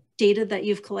the data that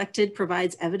you've collected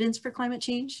provides evidence for climate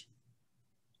change?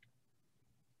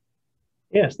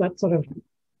 Yes, that sort of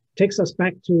takes us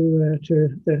back to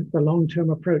the long-term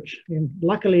approach. And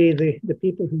luckily, the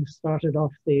people who started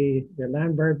off the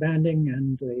land bird banding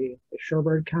and the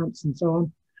shorebird counts and so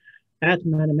on at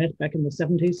Manomet back in the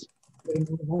 70s,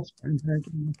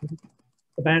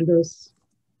 the banders,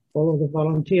 all of the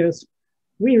volunteers,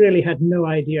 we really had no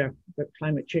idea that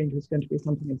climate change was going to be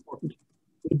something important.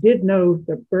 We did know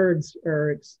that birds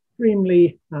are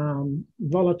extremely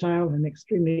volatile and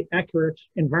extremely accurate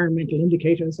environmental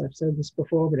indicators. I've said this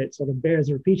before, but it sort of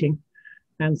bears repeating.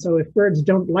 And so if birds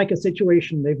don't like a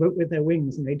situation, they vote with their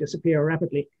wings and they disappear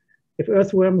rapidly. If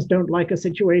earthworms don't like a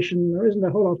situation, there isn't a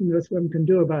whole lot an earthworm can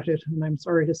do about it. And I'm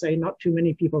sorry to say, not too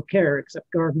many people care,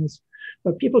 except gardeners.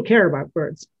 But people care about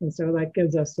birds. And so that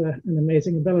gives us an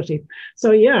amazing ability.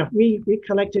 So yeah, we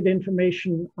collected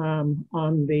information on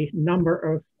the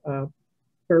number of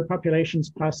bird populations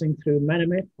passing through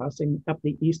Manomet, passing up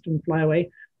the eastern flyway.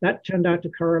 That turned out to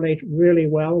correlate really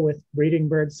well with breeding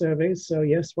bird surveys. So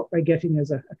yes, what we're getting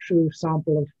is a true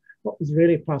sample of what was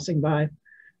really passing by.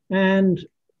 And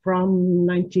from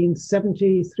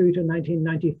 1970 through to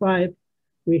 1995,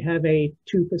 we have a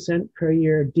 2% per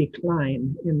year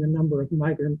decline in the number of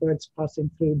migrant birds passing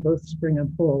through both spring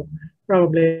and fall.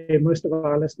 Probably most of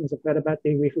our listeners have heard about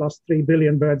we've lost 3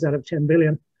 billion birds out of 10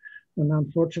 billion. And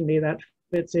unfortunately, that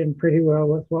fits in pretty well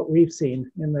with what we've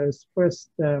seen in those first,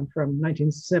 from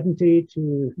 1970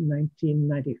 to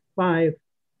 1995.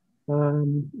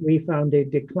 We found a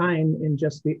decline in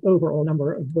just the overall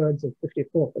number of birds of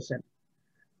 54%.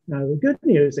 Now, the good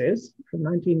news is, from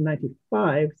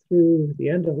 1995 through the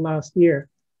end of last year,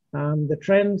 the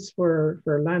trends for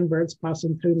land birds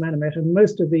passing through Manomet, and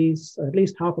most of these, at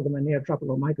least half of them are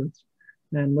neotropical migrants,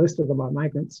 and most of them are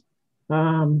migrants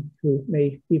who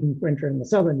may even winter in the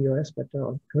southern US, but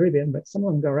Caribbean, but some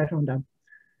of them go right on down.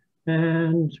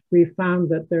 And we found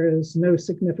that there is no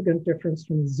significant difference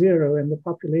from zero in the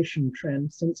population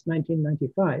trend since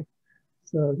 1995.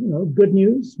 So, good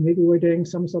news. Maybe we're doing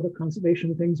some sort of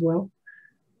conservation things well.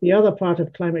 The other part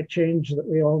of climate change that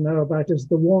we all know about is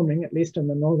the warming, at least in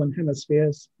the northern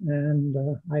hemispheres. And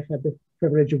I've had the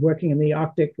privilege of working in the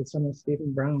Arctic with some of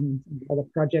Stephen Brown and other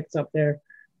projects up there.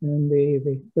 And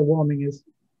the warming is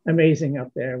amazing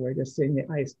up there. We're just seeing the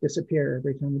ice disappear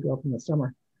every time we go up in the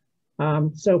summer.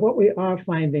 So what we are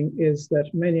finding is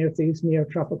that many of these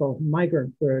neotropical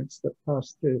migrant birds that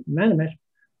pass through Manomet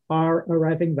are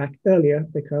arriving back earlier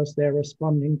because they're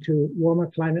responding to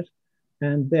warmer climate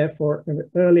and therefore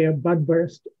an earlier bud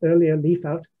burst, earlier leaf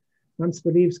out. Once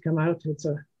the leaves come out, it's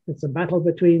a battle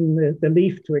between the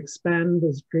leaf to expand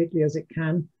as greatly as it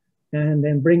can and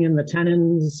then bring in the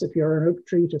tannins if you're an oak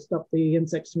tree to stop the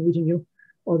insects from eating you,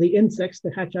 or the insects to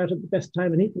hatch out at the best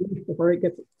time and eat the leaf before it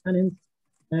gets its tannins.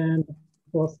 And of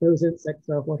course, those insects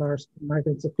are what our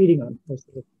migrants are feeding on as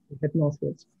they head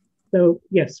northwards. So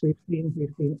yes, we've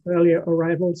seen earlier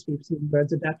arrivals. We've seen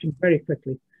birds adapting very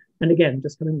quickly. And again,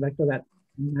 just coming back to that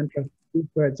mantra. These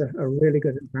birds are really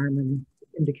good environment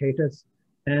indicators.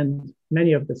 And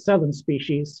many of the southern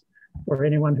species, for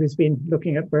anyone who's been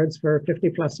looking at birds for 50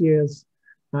 plus years,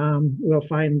 will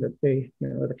find that the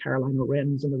Carolina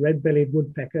wrens and the red-bellied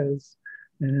woodpeckers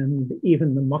and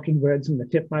even the mockingbirds and the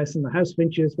titmice and the house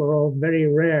finches were all very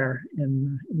rare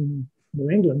in New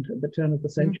England at the turn of the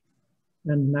century.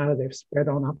 And now they've spread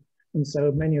on up. And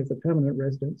so many of the permanent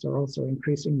residents are also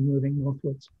increasingly moving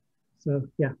northwards. So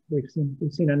yeah, we've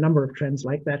seen a number of trends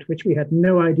like that, which we had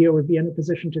no idea would be in a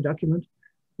position to document.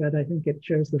 But I think it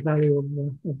shows the value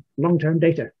of long-term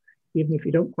data, even if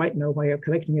you don't quite know why you're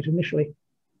collecting it initially.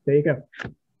 There you go.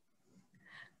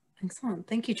 Excellent.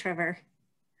 Thank you, Trevor.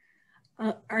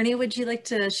 Arne, would you like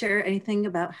to share anything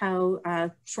about how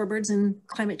shorebirds and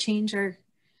climate change or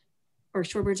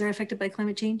shorebirds are affected by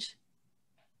climate change?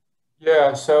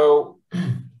 Yeah, so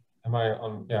am I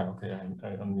on? Yeah, okay,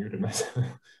 I unmuted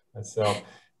myself.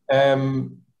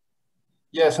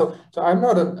 Yeah, so I'm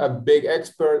not a big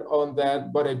expert on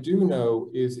that, but I do know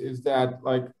is that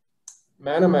like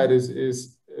Manomet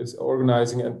is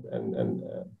organizing and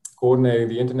coordinating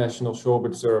the International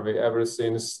Shorebird Survey ever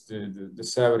since the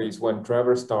 70s when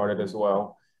Trevor started as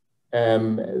well.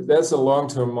 That's a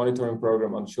long-term monitoring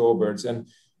program on shorebirds,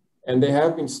 and they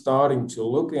have been starting to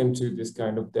look into this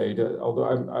kind of data,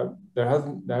 although there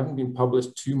haven't been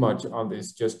published too much on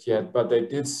this just yet, but they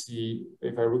did see,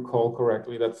 if I recall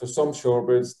correctly, that for some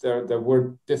shorebirds, there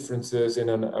were differences in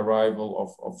an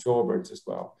arrival of shorebirds as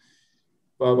well.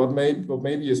 But what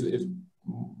maybe is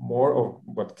more, or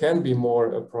what can be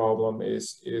more a problem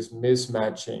is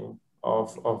mismatching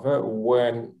of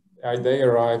when they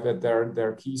arrive at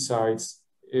their key sites.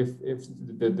 If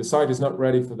the site is not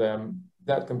ready for them,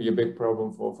 that can be a big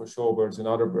problem for shorebirds and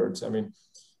other birds. I mean,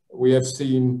 we have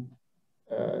seen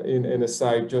in a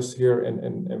site just here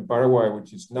in Paraguay,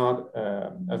 which is not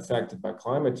affected by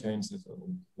climate change,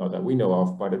 not that we know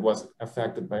of, but it was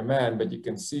affected by man. But you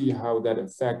can see how that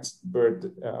affects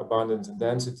bird abundance and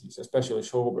densities, especially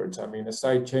shorebirds. I mean, a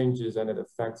site changes and it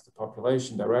affects the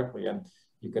population directly, and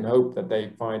you can hope that they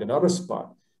find another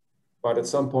spot. But at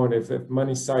some point, if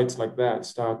many sites like that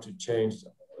start to change,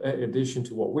 in addition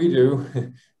to what we do,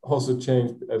 also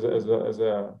change as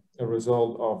a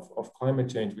result of climate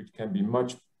change, which can be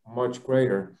much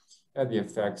greater at the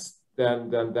effects, then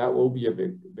that will be a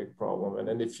big problem. And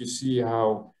then if you see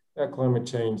how that climate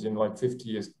change in like 50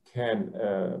 years can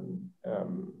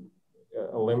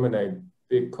eliminate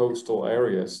big coastal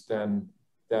areas, then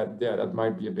that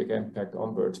might be a big impact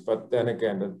on birds. But then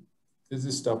again, this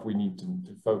is stuff we need to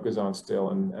focus on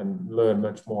still and learn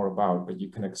much more about, but you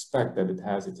can expect that it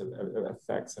has its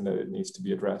effects and that it needs to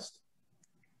be addressed.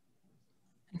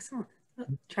 Excellent.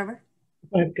 Trevor?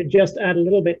 I could just add a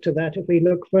little bit to that. If we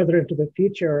look further into the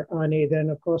future, Arne, then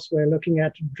of course we're looking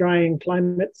at drying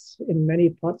climates in many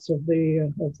parts of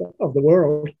the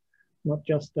world, not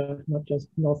just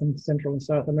North and Central and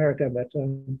South America, but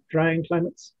drying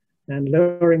climates and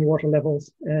lowering water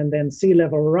levels, and then sea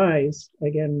level rise,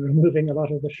 again, removing a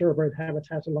lot of the shorebird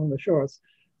habitat along the shores.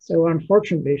 So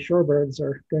unfortunately, shorebirds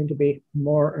are going to be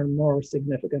more and more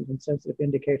significant and sensitive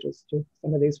indicators to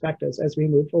some of these factors as we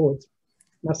move forward.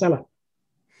 Marcela.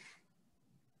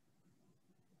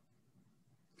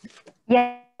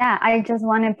 Yeah, I just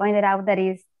want to point it out that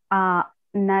is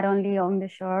not only on the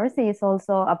shores, it's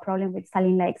also a problem with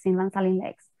saline lakes, inland saline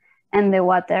lakes, and the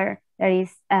water. There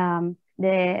is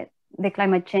the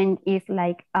climate change is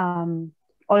like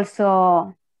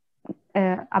also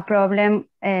a problem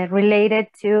related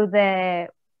to the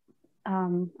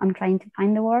I'm trying to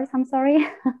find the words, I'm sorry.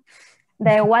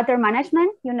 The water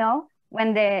management, you know,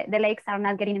 when the lakes are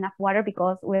not getting enough water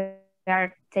because we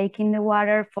are taking the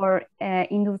water for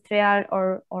industrial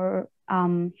or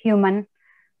human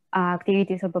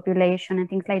activities or population and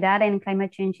things like that, and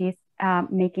climate change is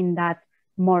making that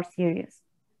more serious.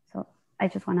 So I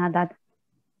just want to add that.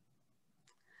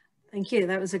 Thank you.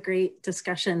 That was a great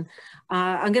discussion.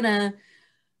 I'm going to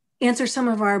answer some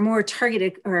of our more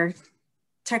targeted, or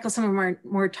tackle some of our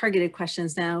more targeted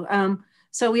questions now.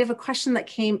 So we have a question that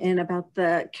came in about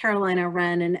the Carolina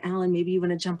wren, and Alan, maybe you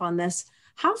want to jump on this.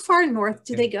 How far north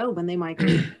do they go when they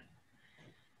migrate?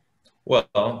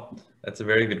 Well, that's a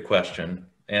very good question,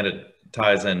 and it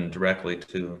ties in directly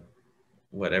to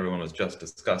what everyone was just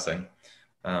discussing.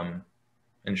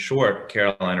 In short,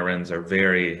 Carolina wrens are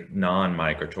very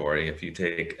non-migratory. If you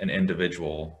take an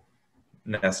individual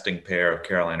nesting pair of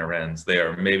Carolina wrens, they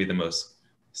are maybe the most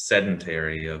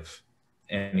sedentary of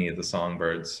any of the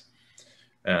songbirds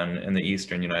in the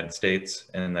eastern United States,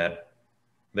 and that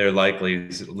they're likely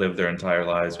to live their entire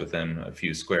lives within a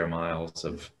few square miles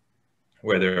of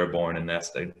where they were born and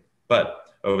nested. But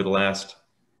over the last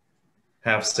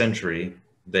half century,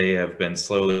 they have been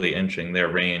slowly inching their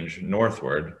range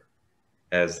northward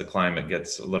as the climate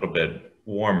gets a little bit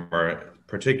warmer,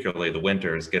 particularly the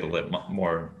winters get a little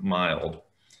more mild.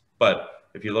 But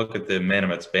if you look at the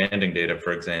Manomet's banding data,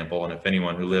 for example, and if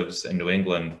anyone who lives in New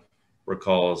England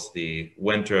recalls the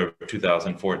winter of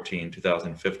 2014,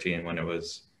 2015, when it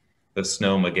was the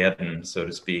snowmageddon, so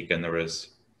to speak, and I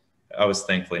was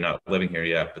thankfully not living here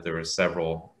yet, but there were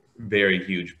several very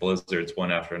huge blizzards,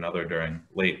 one after another during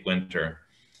late winter.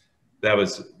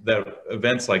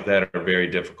 Events like that are very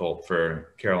difficult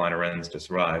for Carolina wrens to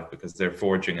survive because they're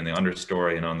foraging in the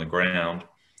understory and on the ground,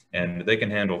 and they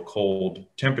can handle cold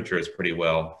temperatures pretty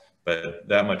well, but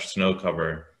that much snow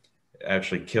cover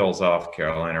actually kills off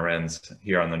Carolina wrens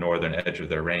here on the northern edge of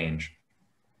their range.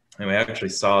 And we actually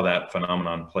saw that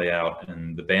phenomenon play out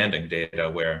in the banding data,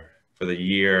 where for the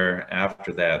year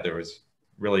after that, there was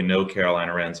really no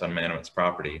Carolina wrens on Manomet's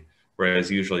property, whereas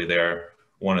usually they're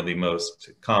one of the most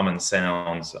common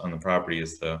sounds on the property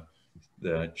is the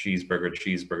cheeseburger,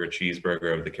 cheeseburger,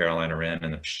 cheeseburger of the Carolina wren,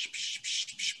 and the psh, psh,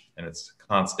 psh, psh, and it's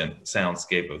constant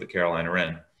soundscape of the Carolina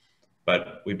wren.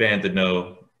 But we banded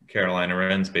no Carolina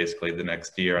wrens basically the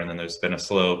next year, and then there's been a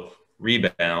slow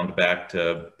rebound back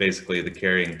to basically the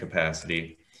carrying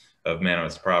capacity of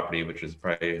Manomet's property, which is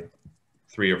probably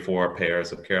 3 or 4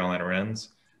 pairs of Carolina wrens,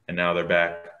 and now they're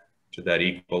back to that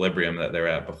equilibrium that they're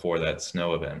at before that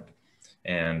snow event.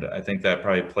 And I think that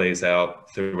probably plays out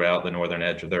throughout the northern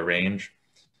edge of their range.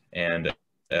 And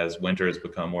as winters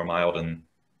become more mild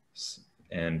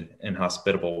and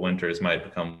inhospitable winters might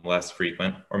become less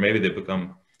frequent, or maybe they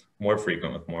become more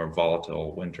frequent with more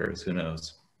volatile winters, who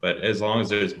knows. But as long as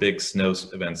there's big snow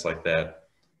events like that,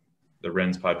 the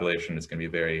wren's population is going to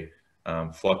be very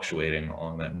fluctuating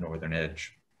along that northern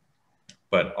edge.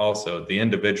 But also the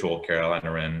individual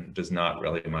Carolina wren does not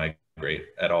really migrate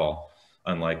at all.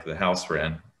 Unlike the house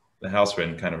wren. The house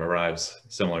wren kind of arrives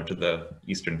similar to the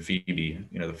eastern phoebe,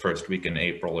 the first week in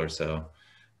April or so.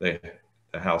 The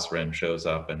house wren shows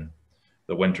up and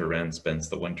the winter wren spends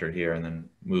the winter here and then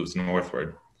moves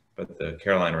northward. But the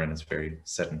Carolina wren is very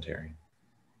sedentary.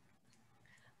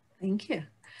 Thank you.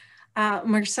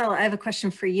 Marcela, I have a question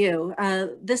for you.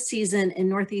 This season in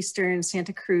northeastern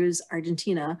Santa Cruz,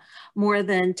 Argentina, more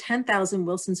than 10,000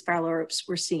 Wilson's phalaropes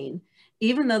were seen.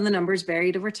 Even though the numbers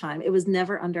varied over time, it was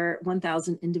never under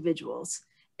 1,000 individuals.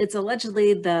 It's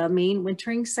allegedly the main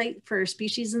wintering site for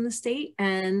species in the state.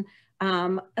 And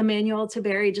Emmanuel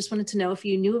Tiberi just wanted to know if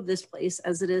you knew of this place,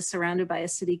 as it is surrounded by a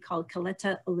city called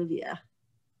Caleta Olivia.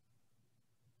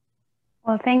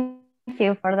 Well, thank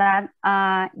you for that.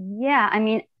 Yeah, I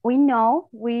mean,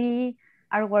 we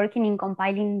are working in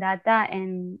compiling data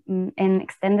and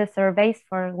extended surveys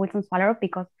for Wilson's phalarope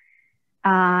because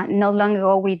not long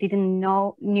ago, we didn't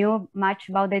knew much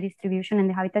about the distribution and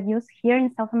the habitat use here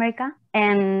in South America.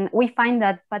 And we find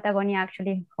that Patagonia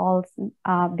actually holds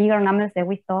bigger numbers than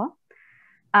we thought.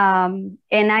 And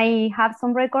I have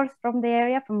some records from the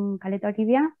area, from Caleta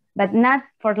Olivia, but not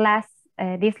for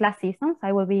this last season. So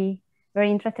I will be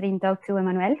very interested in talk to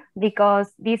Emmanuel,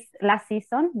 because this last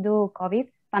season, due to COVID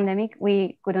pandemic,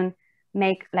 we couldn't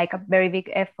make like a very big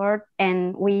effort,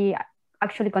 and we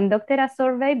actually conducted a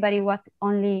survey, but it was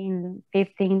only in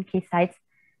 15 key sites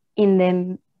in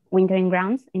the wintering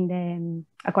grounds,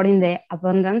 according to the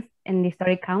abundance and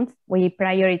historic counts. We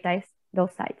prioritize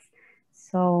those sites.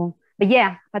 So, but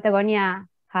yeah, Patagonia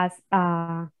has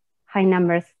high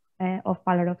numbers of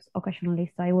phalaropes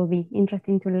occasionally. So I will be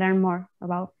interested to learn more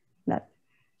about that.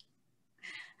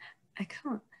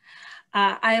 Excellent.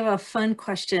 I have a fun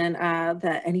question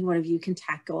that any one of you can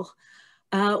tackle.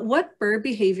 What bird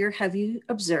behavior have you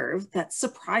observed that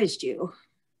surprised you?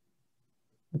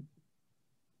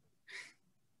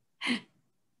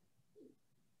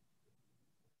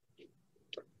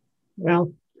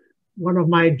 Well, one of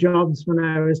my jobs when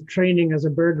I was training as a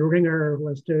bird ringer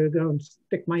was to go and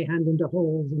stick my hand into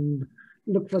holes and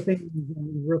look for things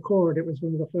and record. It was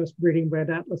one of the first breeding bird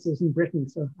atlases in Britain.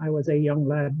 So I was a young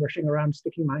lad rushing around,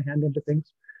 sticking my hand into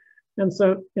things. And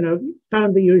so,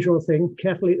 found the usual thing,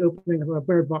 carefully opening a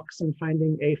bird box and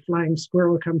finding a flying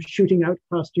squirrel come shooting out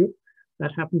past you.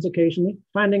 That happens occasionally.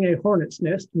 Finding a hornet's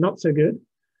nest, not so good.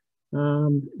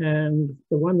 And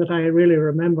the one that I really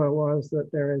remember was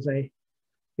that there is a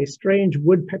strange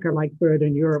woodpecker-like bird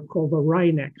in Europe called the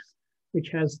wryneck, which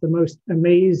has the most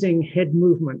amazing head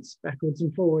movements backwards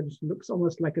and forwards. Looks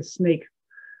almost like a snake.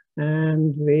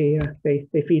 And they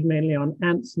feed mainly on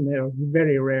ants, and they're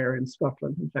very rare in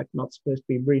Scotland. In fact, not supposed to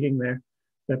be breeding there.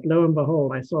 But lo and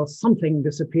behold, I saw something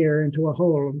disappear into a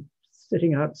hole,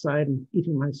 sitting outside and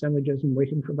eating my sandwiches and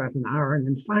waiting for about an hour. And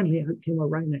then finally out came a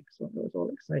wryneck, so I was all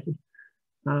excited.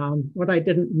 What I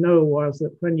didn't know was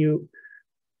that when you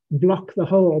block the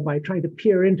hole by trying to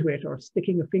peer into it or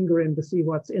sticking a finger in to see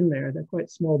what's in there, they're quite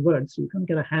small birds, so you can't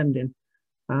get a hand in.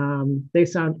 They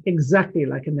sound exactly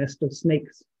like a nest of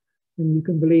snakes. And you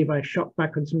can believe I shot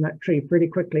backwards from that tree pretty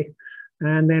quickly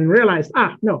and then realized,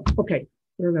 no, okay,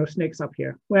 there are no snakes up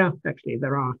here. Well, actually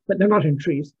there are, but they're not in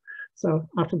trees. So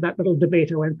after that little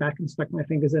debate, I went back and stuck my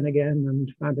fingers in again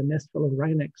and found a nest full of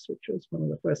wrynecks, which was one of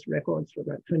the first records for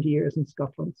about 20 years in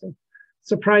Scotland. So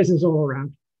surprises all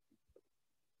around.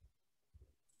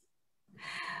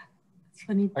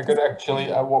 Funny. I could actually,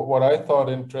 what I thought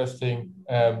interesting,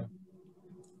 I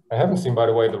haven't seen, by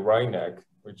the way, the wryneck,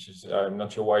 which is, I'm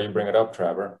not sure why you bring it up,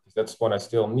 Trevor, because that's one I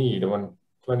still need. I went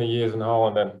 20 years in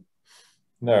Holland and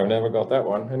no, never got that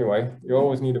one. Anyway, you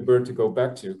always need a bird to go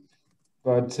back to.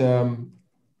 But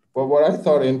what I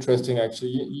thought interesting,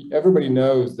 actually, everybody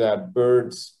knows that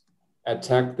birds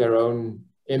attack their own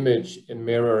image in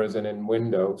mirrors and in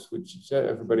windows, which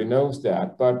everybody knows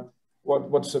that. But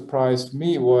what surprised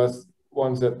me was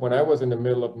that when I was in the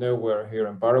middle of nowhere here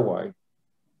in Paraguay,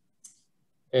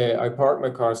 I parked my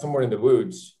car somewhere in the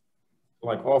woods,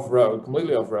 like off-road,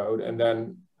 completely off-road, and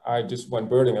then I just went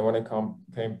birding. And when I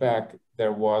came back,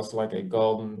 there was like a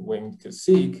golden-winged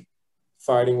cacique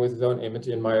fighting with his own image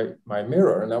in my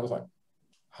mirror. And I was like,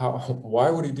 why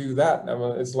would he do that? I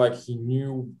mean, it's like he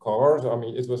knew cars. I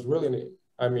mean, it was really,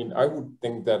 I mean, I would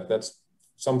think that that's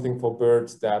something for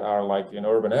birds that are like in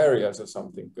urban areas or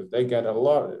something, because they get a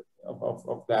lot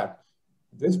of that.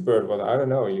 This bird was, I don't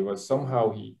know, he was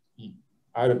somehow,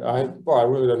 I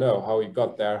really don't know how he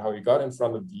got there, how he got in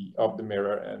front of the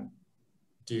mirror and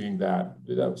doing that.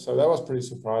 So that was pretty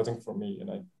surprising for me,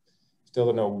 and I still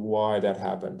don't know why that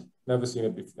happened. Never seen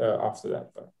it before, after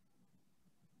that. But.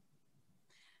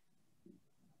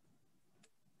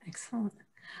 Excellent.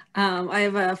 I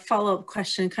have a follow-up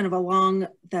question kind of along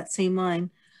that same line.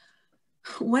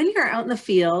 When you're out in the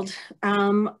field,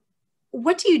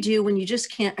 what do you do when you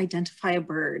just can't identify a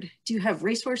bird? Do you have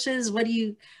resources? What do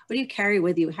you carry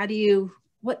with you?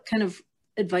 What kind of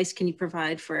advice can you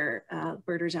provide for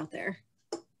birders out there?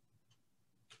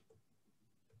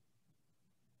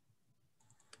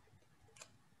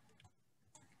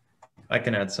 I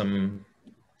can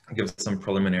give some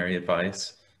preliminary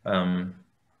advice.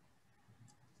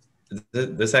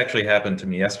 This actually happened to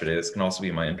me yesterday. This can also be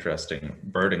my interesting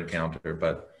bird encounter,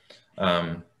 but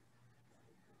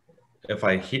if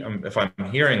I'm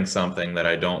hearing something that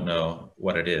I don't know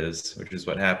what it is, which is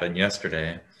what happened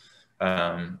yesterday,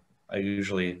 I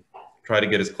usually try to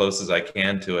get as close as I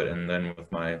can to it. And then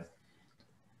with my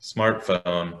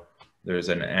smartphone, there's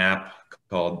an app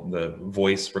called the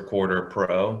Voice Recorder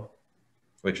Pro,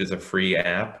 which is a free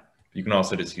app. You can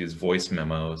also just use voice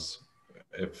memos,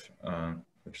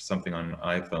 which is something on an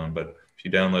iPhone. But if you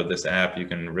download this app, you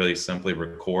can really simply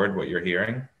record what you're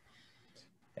hearing.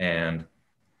 And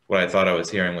what I thought I was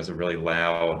hearing was a really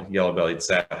loud yellow-bellied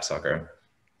sapsucker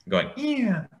going,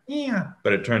 yeah, yeah.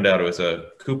 But it turned out it was a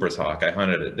Cooper's hawk. I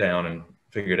hunted it down and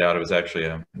figured out it was actually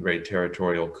a very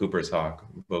territorial Cooper's hawk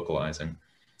vocalizing.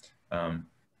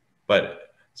 But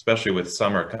especially with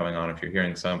summer coming on, if you're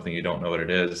hearing something you don't know what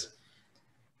it is,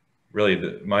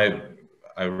 really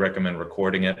I recommend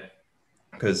recording it,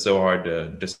 because it's so hard to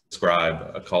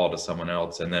describe a call to someone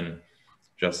else, and then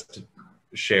just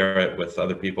share it with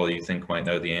other people you think might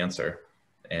know the answer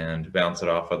and bounce it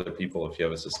off other people if you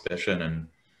have a suspicion, and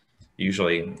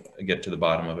usually get to the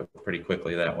bottom of it pretty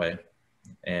quickly that way.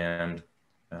 And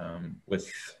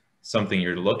with something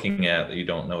you're looking at that you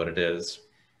don't know what it is,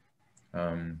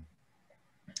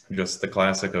 just the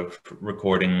classic of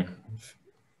recording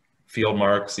field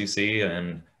marks you see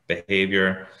and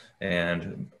behavior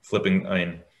and flipping. I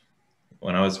mean,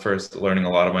 when I was first learning a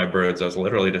lot of my birds, I was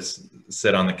literally just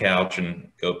sit on the couch and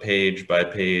go page by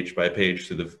page by page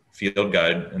through the field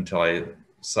guide until I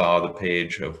saw the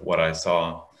page of what I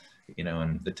saw, you know,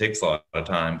 and it takes a lot of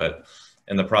time, but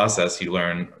in the process, you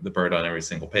learn the bird on every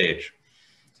single page.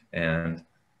 And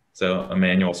so a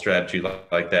manual strategy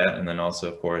like that. And then also,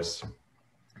 of course,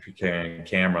 if you're carrying a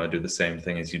camera, do the same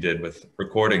thing as you did with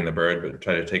recording the bird, but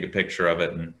try to take a picture of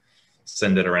it and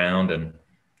send it around, and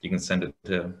you can send it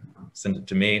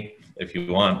to me if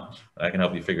you want. I can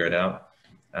help you figure it out.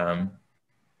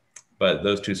 But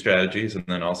those two strategies, and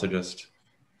then also just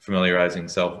familiarizing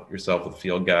yourself with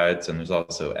field guides. And there's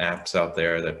also apps out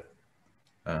there that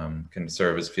can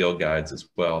serve as field guides as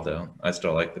well, though I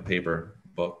still like the paper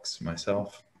books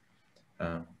myself.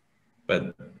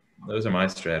 But those are my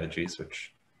strategies,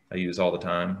 which I use all the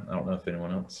time. I don't know if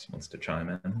anyone else wants to chime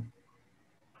in.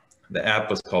 The app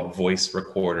was called Voice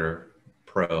Recorder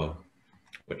Pro,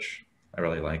 which I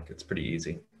really like. It's pretty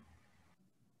easy.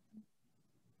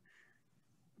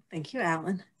 Thank you,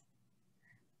 Alan.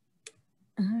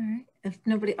 All right, if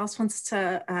nobody else wants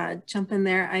to jump in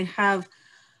there, I have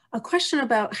a question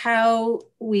about how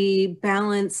we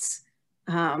balance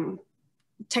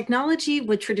technology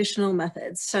with traditional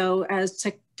methods. So as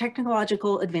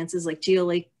technological advances like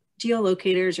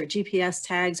geolocators or GPS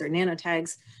tags or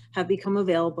nanotags have become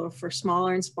available for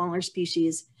smaller and smaller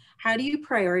species, how do you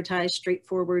prioritize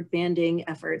straightforward banding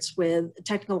efforts with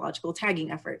technological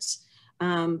tagging efforts,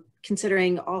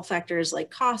 considering all factors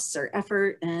like costs or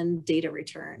effort and data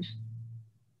return?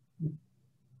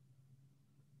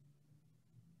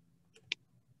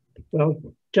 Well,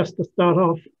 just to start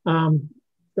off,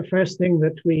 the first thing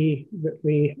that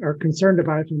we are concerned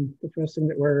about, and the first thing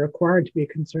that we're required to be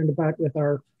concerned about with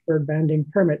our bird banding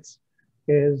permits,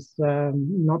 is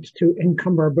not to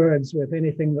encumber birds with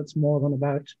anything that's more than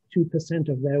about 2%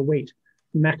 of their weight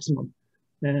maximum.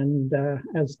 And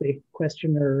as the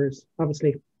questioner is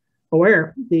obviously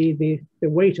aware, the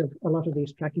weight of a lot of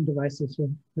these tracking devices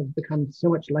have become so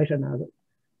much lighter now that an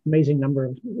amazing number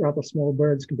of rather small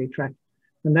birds can be tracked.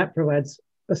 And that provides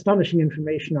astonishing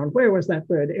information on where was that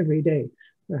bird every day.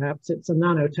 Perhaps it's a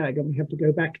nano tag and we have to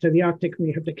go back to the Arctic and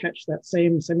we have to catch that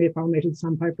same semi-palmated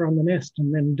sandpiper on the nest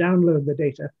and then download the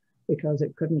data because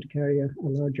it couldn't carry a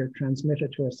larger transmitter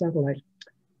to a satellite.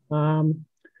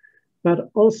 But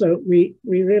also we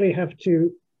really have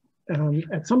to,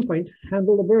 at some point,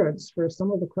 handle the birds for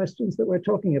some of the questions that we're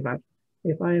talking about.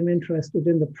 If I am interested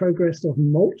in the progress of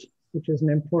molt, which is an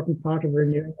important part of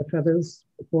renewing the feathers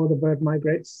before the bird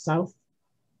migrates south,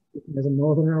 as a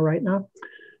northerner right now,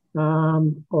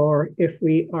 or if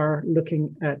we are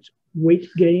looking at weight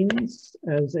gains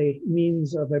as a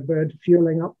means of a bird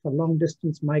fueling up for long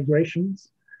distance migrations,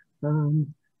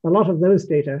 a lot of those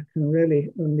data can really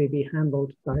only be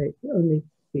handled by, only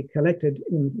be collected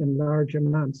in large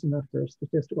amounts enough for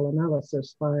statistical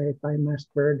analysis by mass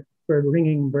bird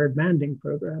ringing, bird banding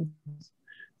programs.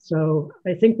 So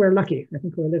I think we're lucky. I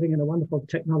think we're living in a wonderful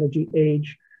technology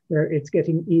age where it's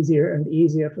getting easier and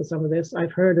easier for some of this.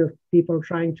 I've heard of people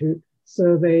trying to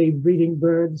survey breeding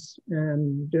birds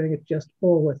and doing it just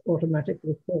all with automatic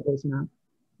recorders now.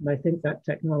 And I think that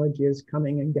technology is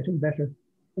coming and getting better.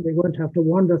 We won't have to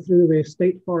wander through the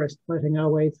state forest, fighting our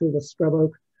way through the scrub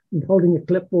oak and holding a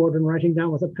clipboard and writing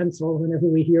down with a pencil whenever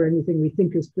we hear anything we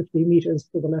think is 50 meters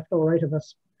to the left or right of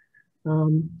us.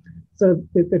 So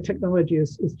the technology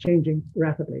is changing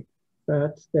rapidly,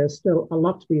 but there's still a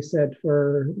lot to be said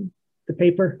for the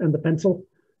paper and the pencil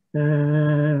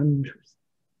and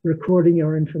recording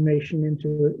your information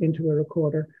into a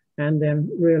recorder. And then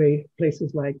really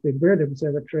places like the Bird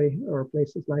Observatory or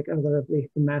places like other of the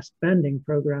mass banding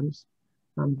programs,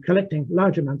 collecting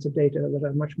large amounts of data that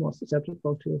are much more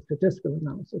susceptible to statistical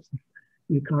analysis.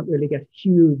 You can't really get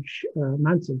huge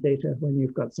amounts of data when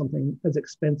you've got something as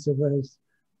expensive as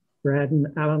Brad and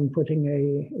Alan putting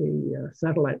a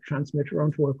satellite transmitter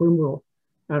onto a broom roll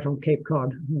out on Cape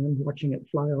Cod and watching it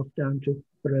fly off down to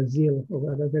Brazil or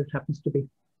wherever it happens to be.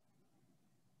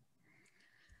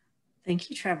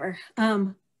 Thank you, Trevor.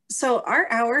 So our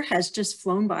hour has just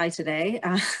flown by today,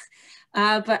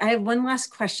 but I have one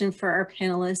last question for our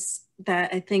panelists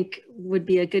that I think would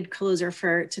be a good closer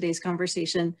for today's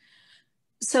conversation.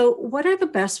 So what are the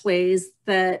best ways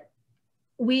that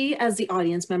we as the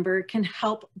audience member can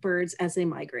help birds as they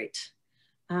migrate?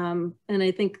 And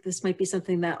I think this might be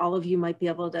something that all of you might be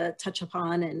able to touch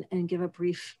upon and give a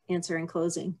brief answer in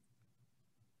closing.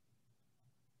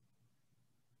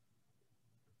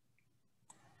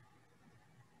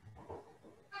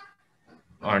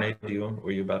 Arne, were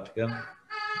you about to go?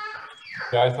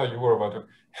 Yeah, I thought you were about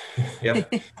to.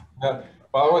 Yep. Yeah,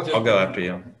 well, I'll go after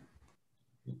you.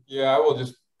 Yeah, I will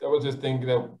just think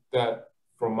that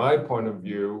from my point of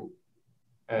view,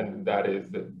 and that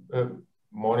is that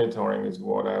monitoring is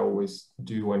what I always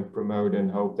do and promote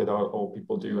and hope that all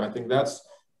people do. I think that's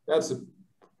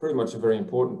pretty much a very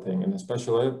important thing, and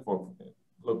especially for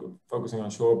focusing on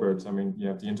shorebirds. I mean, you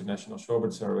have the International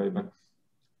Shorebird Survey, but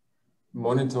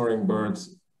monitoring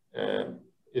birds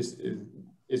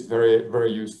is very, very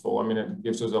useful. I mean, it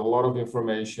gives us a lot of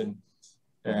information,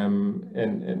 and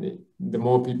the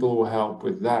more people will help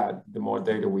with that, the more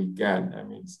data we get. I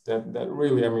mean, that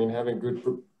really, I mean, having good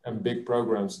and big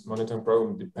programs, monitoring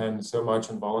programs, depend so much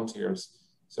on volunteers.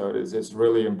 So it's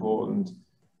really important,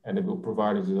 and it will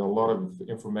provide us with a lot of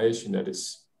information that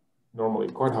is normally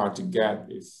quite hard to get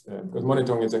because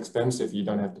monitoring is expensive. You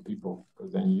don't have the people,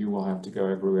 because then you will have to go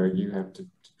everywhere. You have to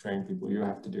train people. You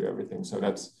have to do everything. So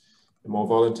that's, the more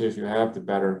volunteers you have, the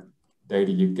better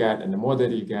data you get, and the more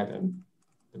data you get, and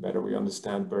the better we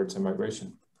understand birds and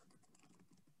migration.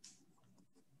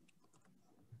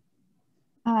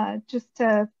 Just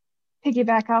to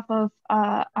piggyback off of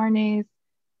Arne's,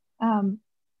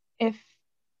 if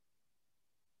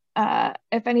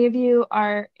any of you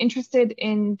are interested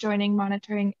in joining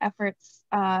monitoring efforts,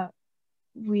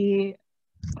 we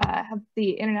have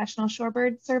the International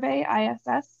Shorebird Survey,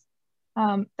 ISS,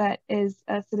 that is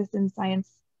a citizen science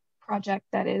project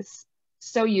that is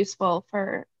so useful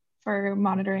for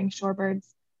monitoring shorebirds,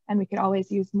 and we could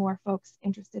always use more folks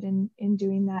interested in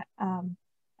doing that.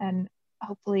 And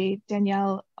hopefully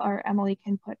Danielle or Emily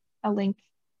can put a link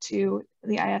to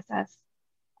the ISS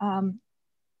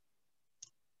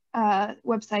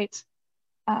website.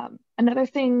 Another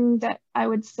thing that I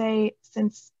would say,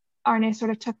 since Arne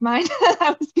sort of took mine,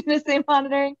 I was going to say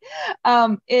monitoring,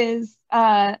 is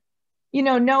you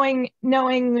know, knowing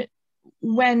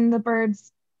when the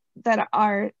birds that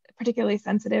are particularly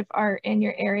sensitive are in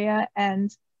your area,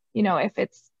 and you know, if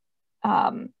it's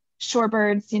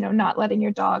shorebirds, you know, not letting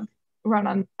your dog run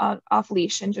on off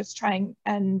leash and just trying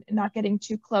and not getting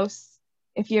too close.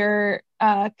 If you're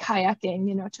kayaking,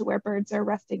 you know, to where birds are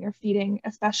resting or feeding,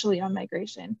 especially on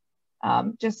migration,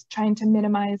 just trying to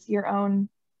minimize your own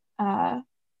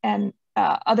and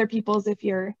other people's, if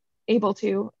you're able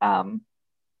to,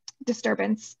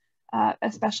 disturbance,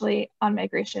 especially on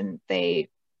migration. They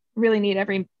really need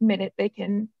every minute they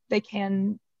can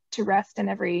to rest, and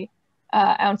every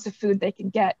ounce of food they can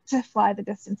get to fly the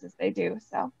distances they do.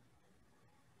 So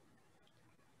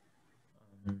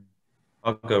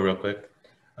I'll go real quick.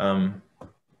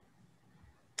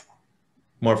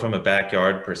 More from a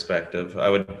backyard perspective, I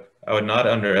would not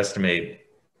underestimate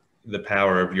the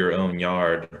power of your own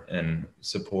yard in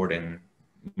supporting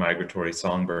migratory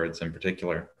songbirds in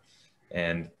particular.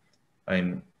 And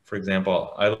for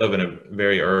example, I live in a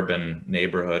very urban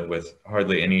neighborhood with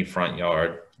hardly any front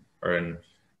yard, or in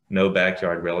no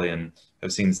backyard really, and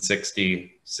I've seen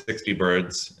 60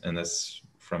 birds in this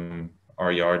from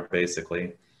our yard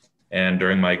basically. And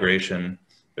during migration,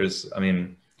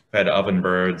 I've had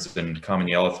ovenbirds and common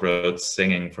yellowthroats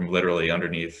singing from literally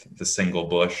underneath the single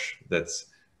bush that's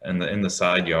in the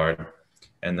side yard.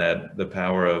 And that the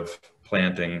power of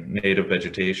planting native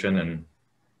vegetation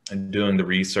and doing the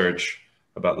research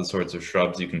about the sorts of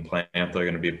shrubs you can plant that are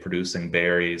going to be producing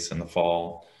berries in the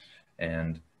fall.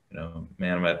 And you know,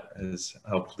 Manomet has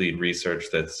helped lead research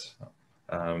that's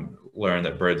learned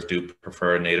that birds do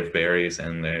prefer native berries,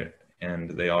 and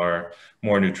they are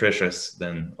more nutritious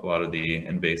than a lot of the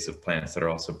invasive plants that are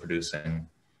also producing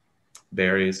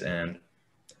berries. And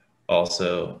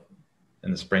also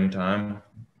in the springtime,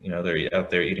 you know, they're out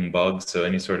there eating bugs, so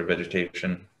any sort of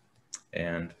vegetation.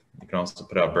 And you can also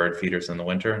put out bird feeders in the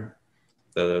winter,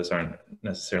 though those aren't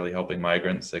necessarily helping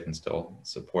migrants. They can still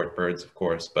support birds, of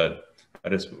course, but I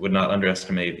just would not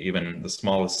underestimate even the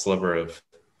smallest sliver of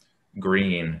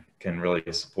green can really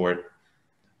support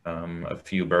a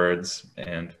few birds,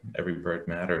 and every bird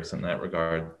matters in that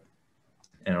regard,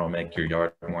 and it'll make your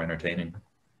yard more entertaining.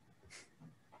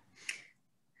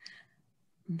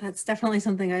 That's definitely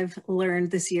something I've learned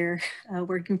this year,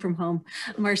 working from home.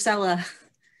 Marcela.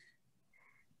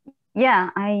 Yeah,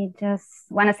 I just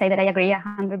want to say that I agree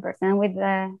 100% with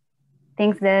the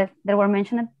things that were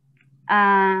mentioned.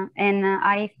 And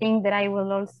I think that I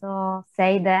will also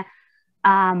say that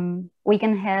we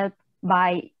can help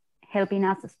by helping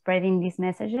us spreading these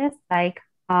messages, like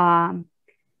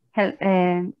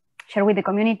share with the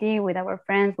community, with our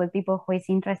friends, with people who is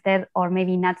interested, or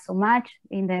maybe not so much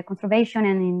in the conservation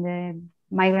and in the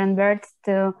migrant birds,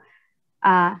 to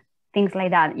things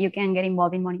like that. You can get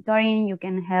involved in monitoring, you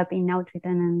can help in outreach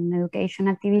and education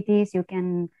activities, you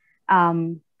can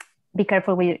be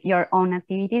careful with your own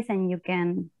activities, and you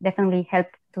can definitely help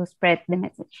to spread the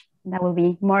message. That will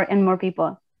be more and more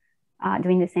people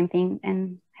doing the same thing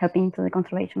and helping to the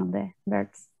conservation of the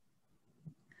birds.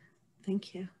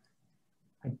 Thank you.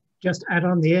 Just add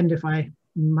on the end, if I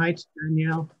might,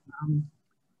 Danielle,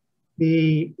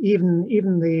 even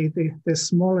the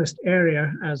smallest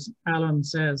area, as Alan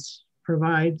says,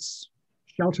 provides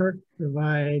shelter,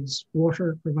 provides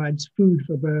water, provides food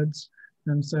for birds.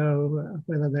 And so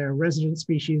whether they're resident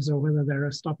species or whether they're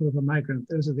a stopover migrant,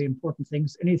 those are the important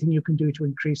things. Anything you can do to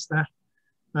increase that.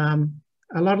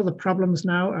 A lot of the problems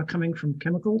now are coming from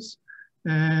chemicals,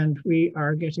 and we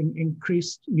are getting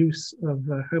increased use of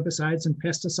herbicides and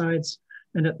pesticides.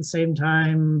 And at the same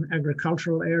time,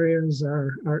 agricultural areas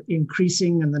are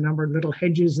increasing, and the number of little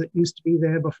hedges that used to be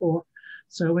there before.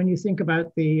 So when you think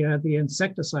about the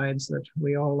insecticides, that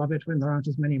we all love it when there aren't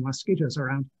as many mosquitoes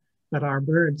around, but our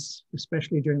birds,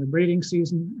 especially during the breeding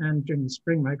season and during the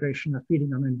spring migration, are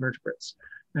feeding on invertebrates.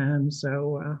 And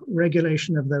so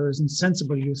regulation of those and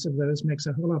sensible use of those makes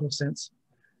a whole lot of sense.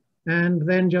 And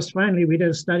then just finally, we did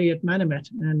a study at Manomet,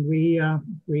 and we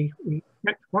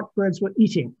checked what birds were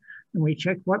eating, and we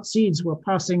checked what seeds were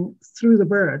passing through the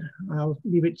bird. I'll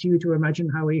leave it to you to imagine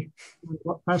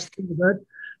what passed through the bird.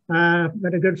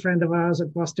 But a good friend of ours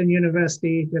at Boston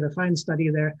University did a fine study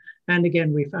there. And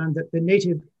again, we found that the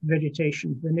native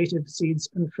vegetation, the native seeds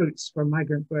and fruits for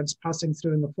migrant birds passing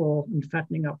through in the fall and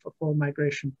fattening up for fall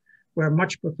migration were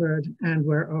much preferred and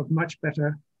were of much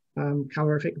better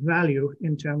calorific value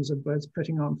in terms of birds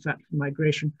putting on fat for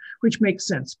migration, which makes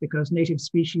sense because native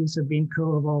species have been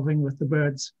co-evolving with the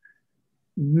birds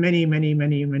many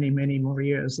more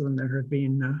years than there have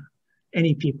been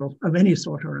any people of any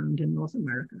sort around in North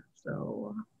America.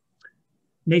 So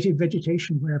native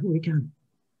vegetation wherever we can.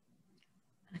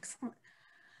 Excellent.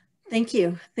 Thank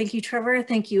you. Thank you, Trevor.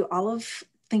 Thank you to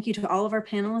all of our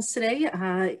panelists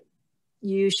today.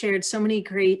 You shared so many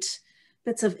great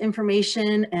bits of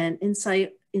information and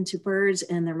insight into birds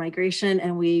and their migration,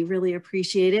 and we really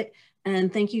appreciate it.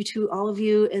 And thank you to all of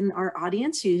you in our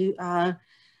audience who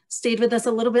stayed with us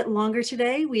a little bit longer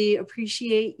today. We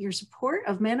appreciate your support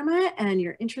of Manomet and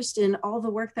your interest in all the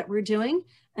work that we're doing.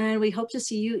 And we hope to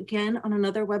see you again on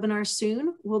another webinar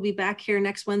soon. We'll be back here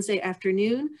next Wednesday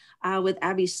afternoon with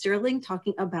Abby Sterling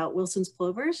talking about Wilson's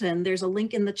plovers. And there's a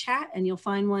link in the chat and you'll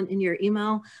find one in your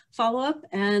email follow-up.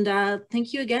 And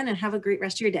thank you again and have a great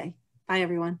rest of your day. Bye,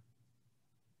 everyone.